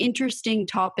interesting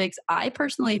topics. I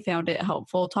personally found it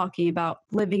helpful talking about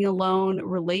living alone,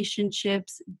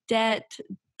 relationships, debt,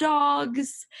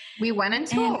 dogs. We went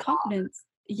into confidence.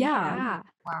 Wow.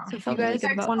 So if you guys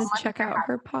want to check out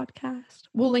her podcast,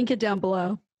 we'll link it down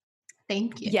below.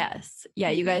 Thank you. Yes. Yeah,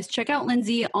 you guys check out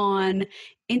Lindsey on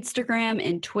Instagram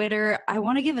and Twitter. I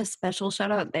want to give a special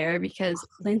shout out there because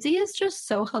Lindsey is just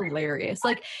so hilarious.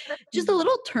 Like, just the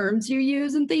little terms you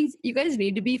use and things, you guys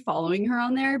need to be following her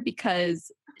on there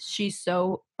because she's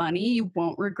so funny. You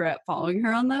won't regret following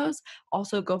her on those.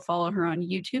 Also, go follow her on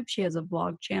YouTube. She has a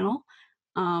vlog channel.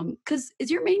 Because is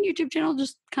your main YouTube channel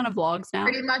just kind of vlogs now?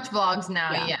 Pretty much vlogs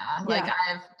now, Yeah. yeah. Like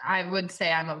I would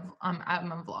say I'm a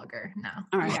vlogger now.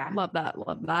 All right, love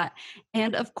that.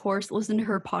 And of course, listen to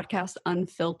her podcast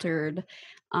Unfiltered.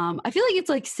 I feel like it's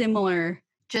like similar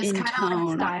Just in kind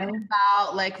tone. of talking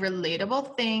about like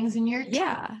relatable things in your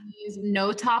Yeah. 20s.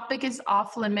 No topic is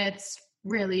off limits,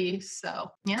 really. So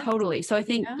yeah. Totally. So I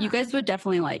think you guys would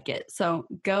definitely like it. So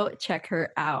go check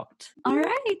her out. All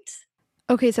right.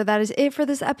 Okay, so that is it for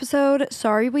this episode.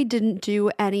 Sorry we didn't do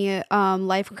any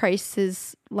life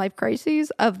crises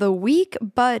of the week,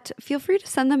 but feel free to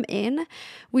send them in.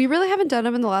 We really haven't done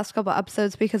them in the last couple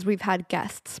episodes because we've had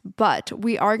guests, but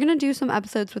we are going to do some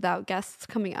episodes without guests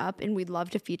coming up, and we'd love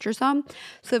to feature some.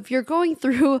 So if you're going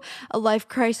through a life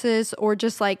crisis or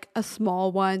just like a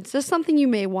small one, just something you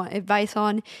may want advice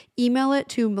on, email it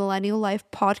to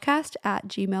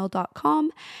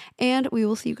millenniallifepodcast@gmail.com, and we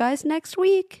will see you guys next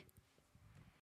week.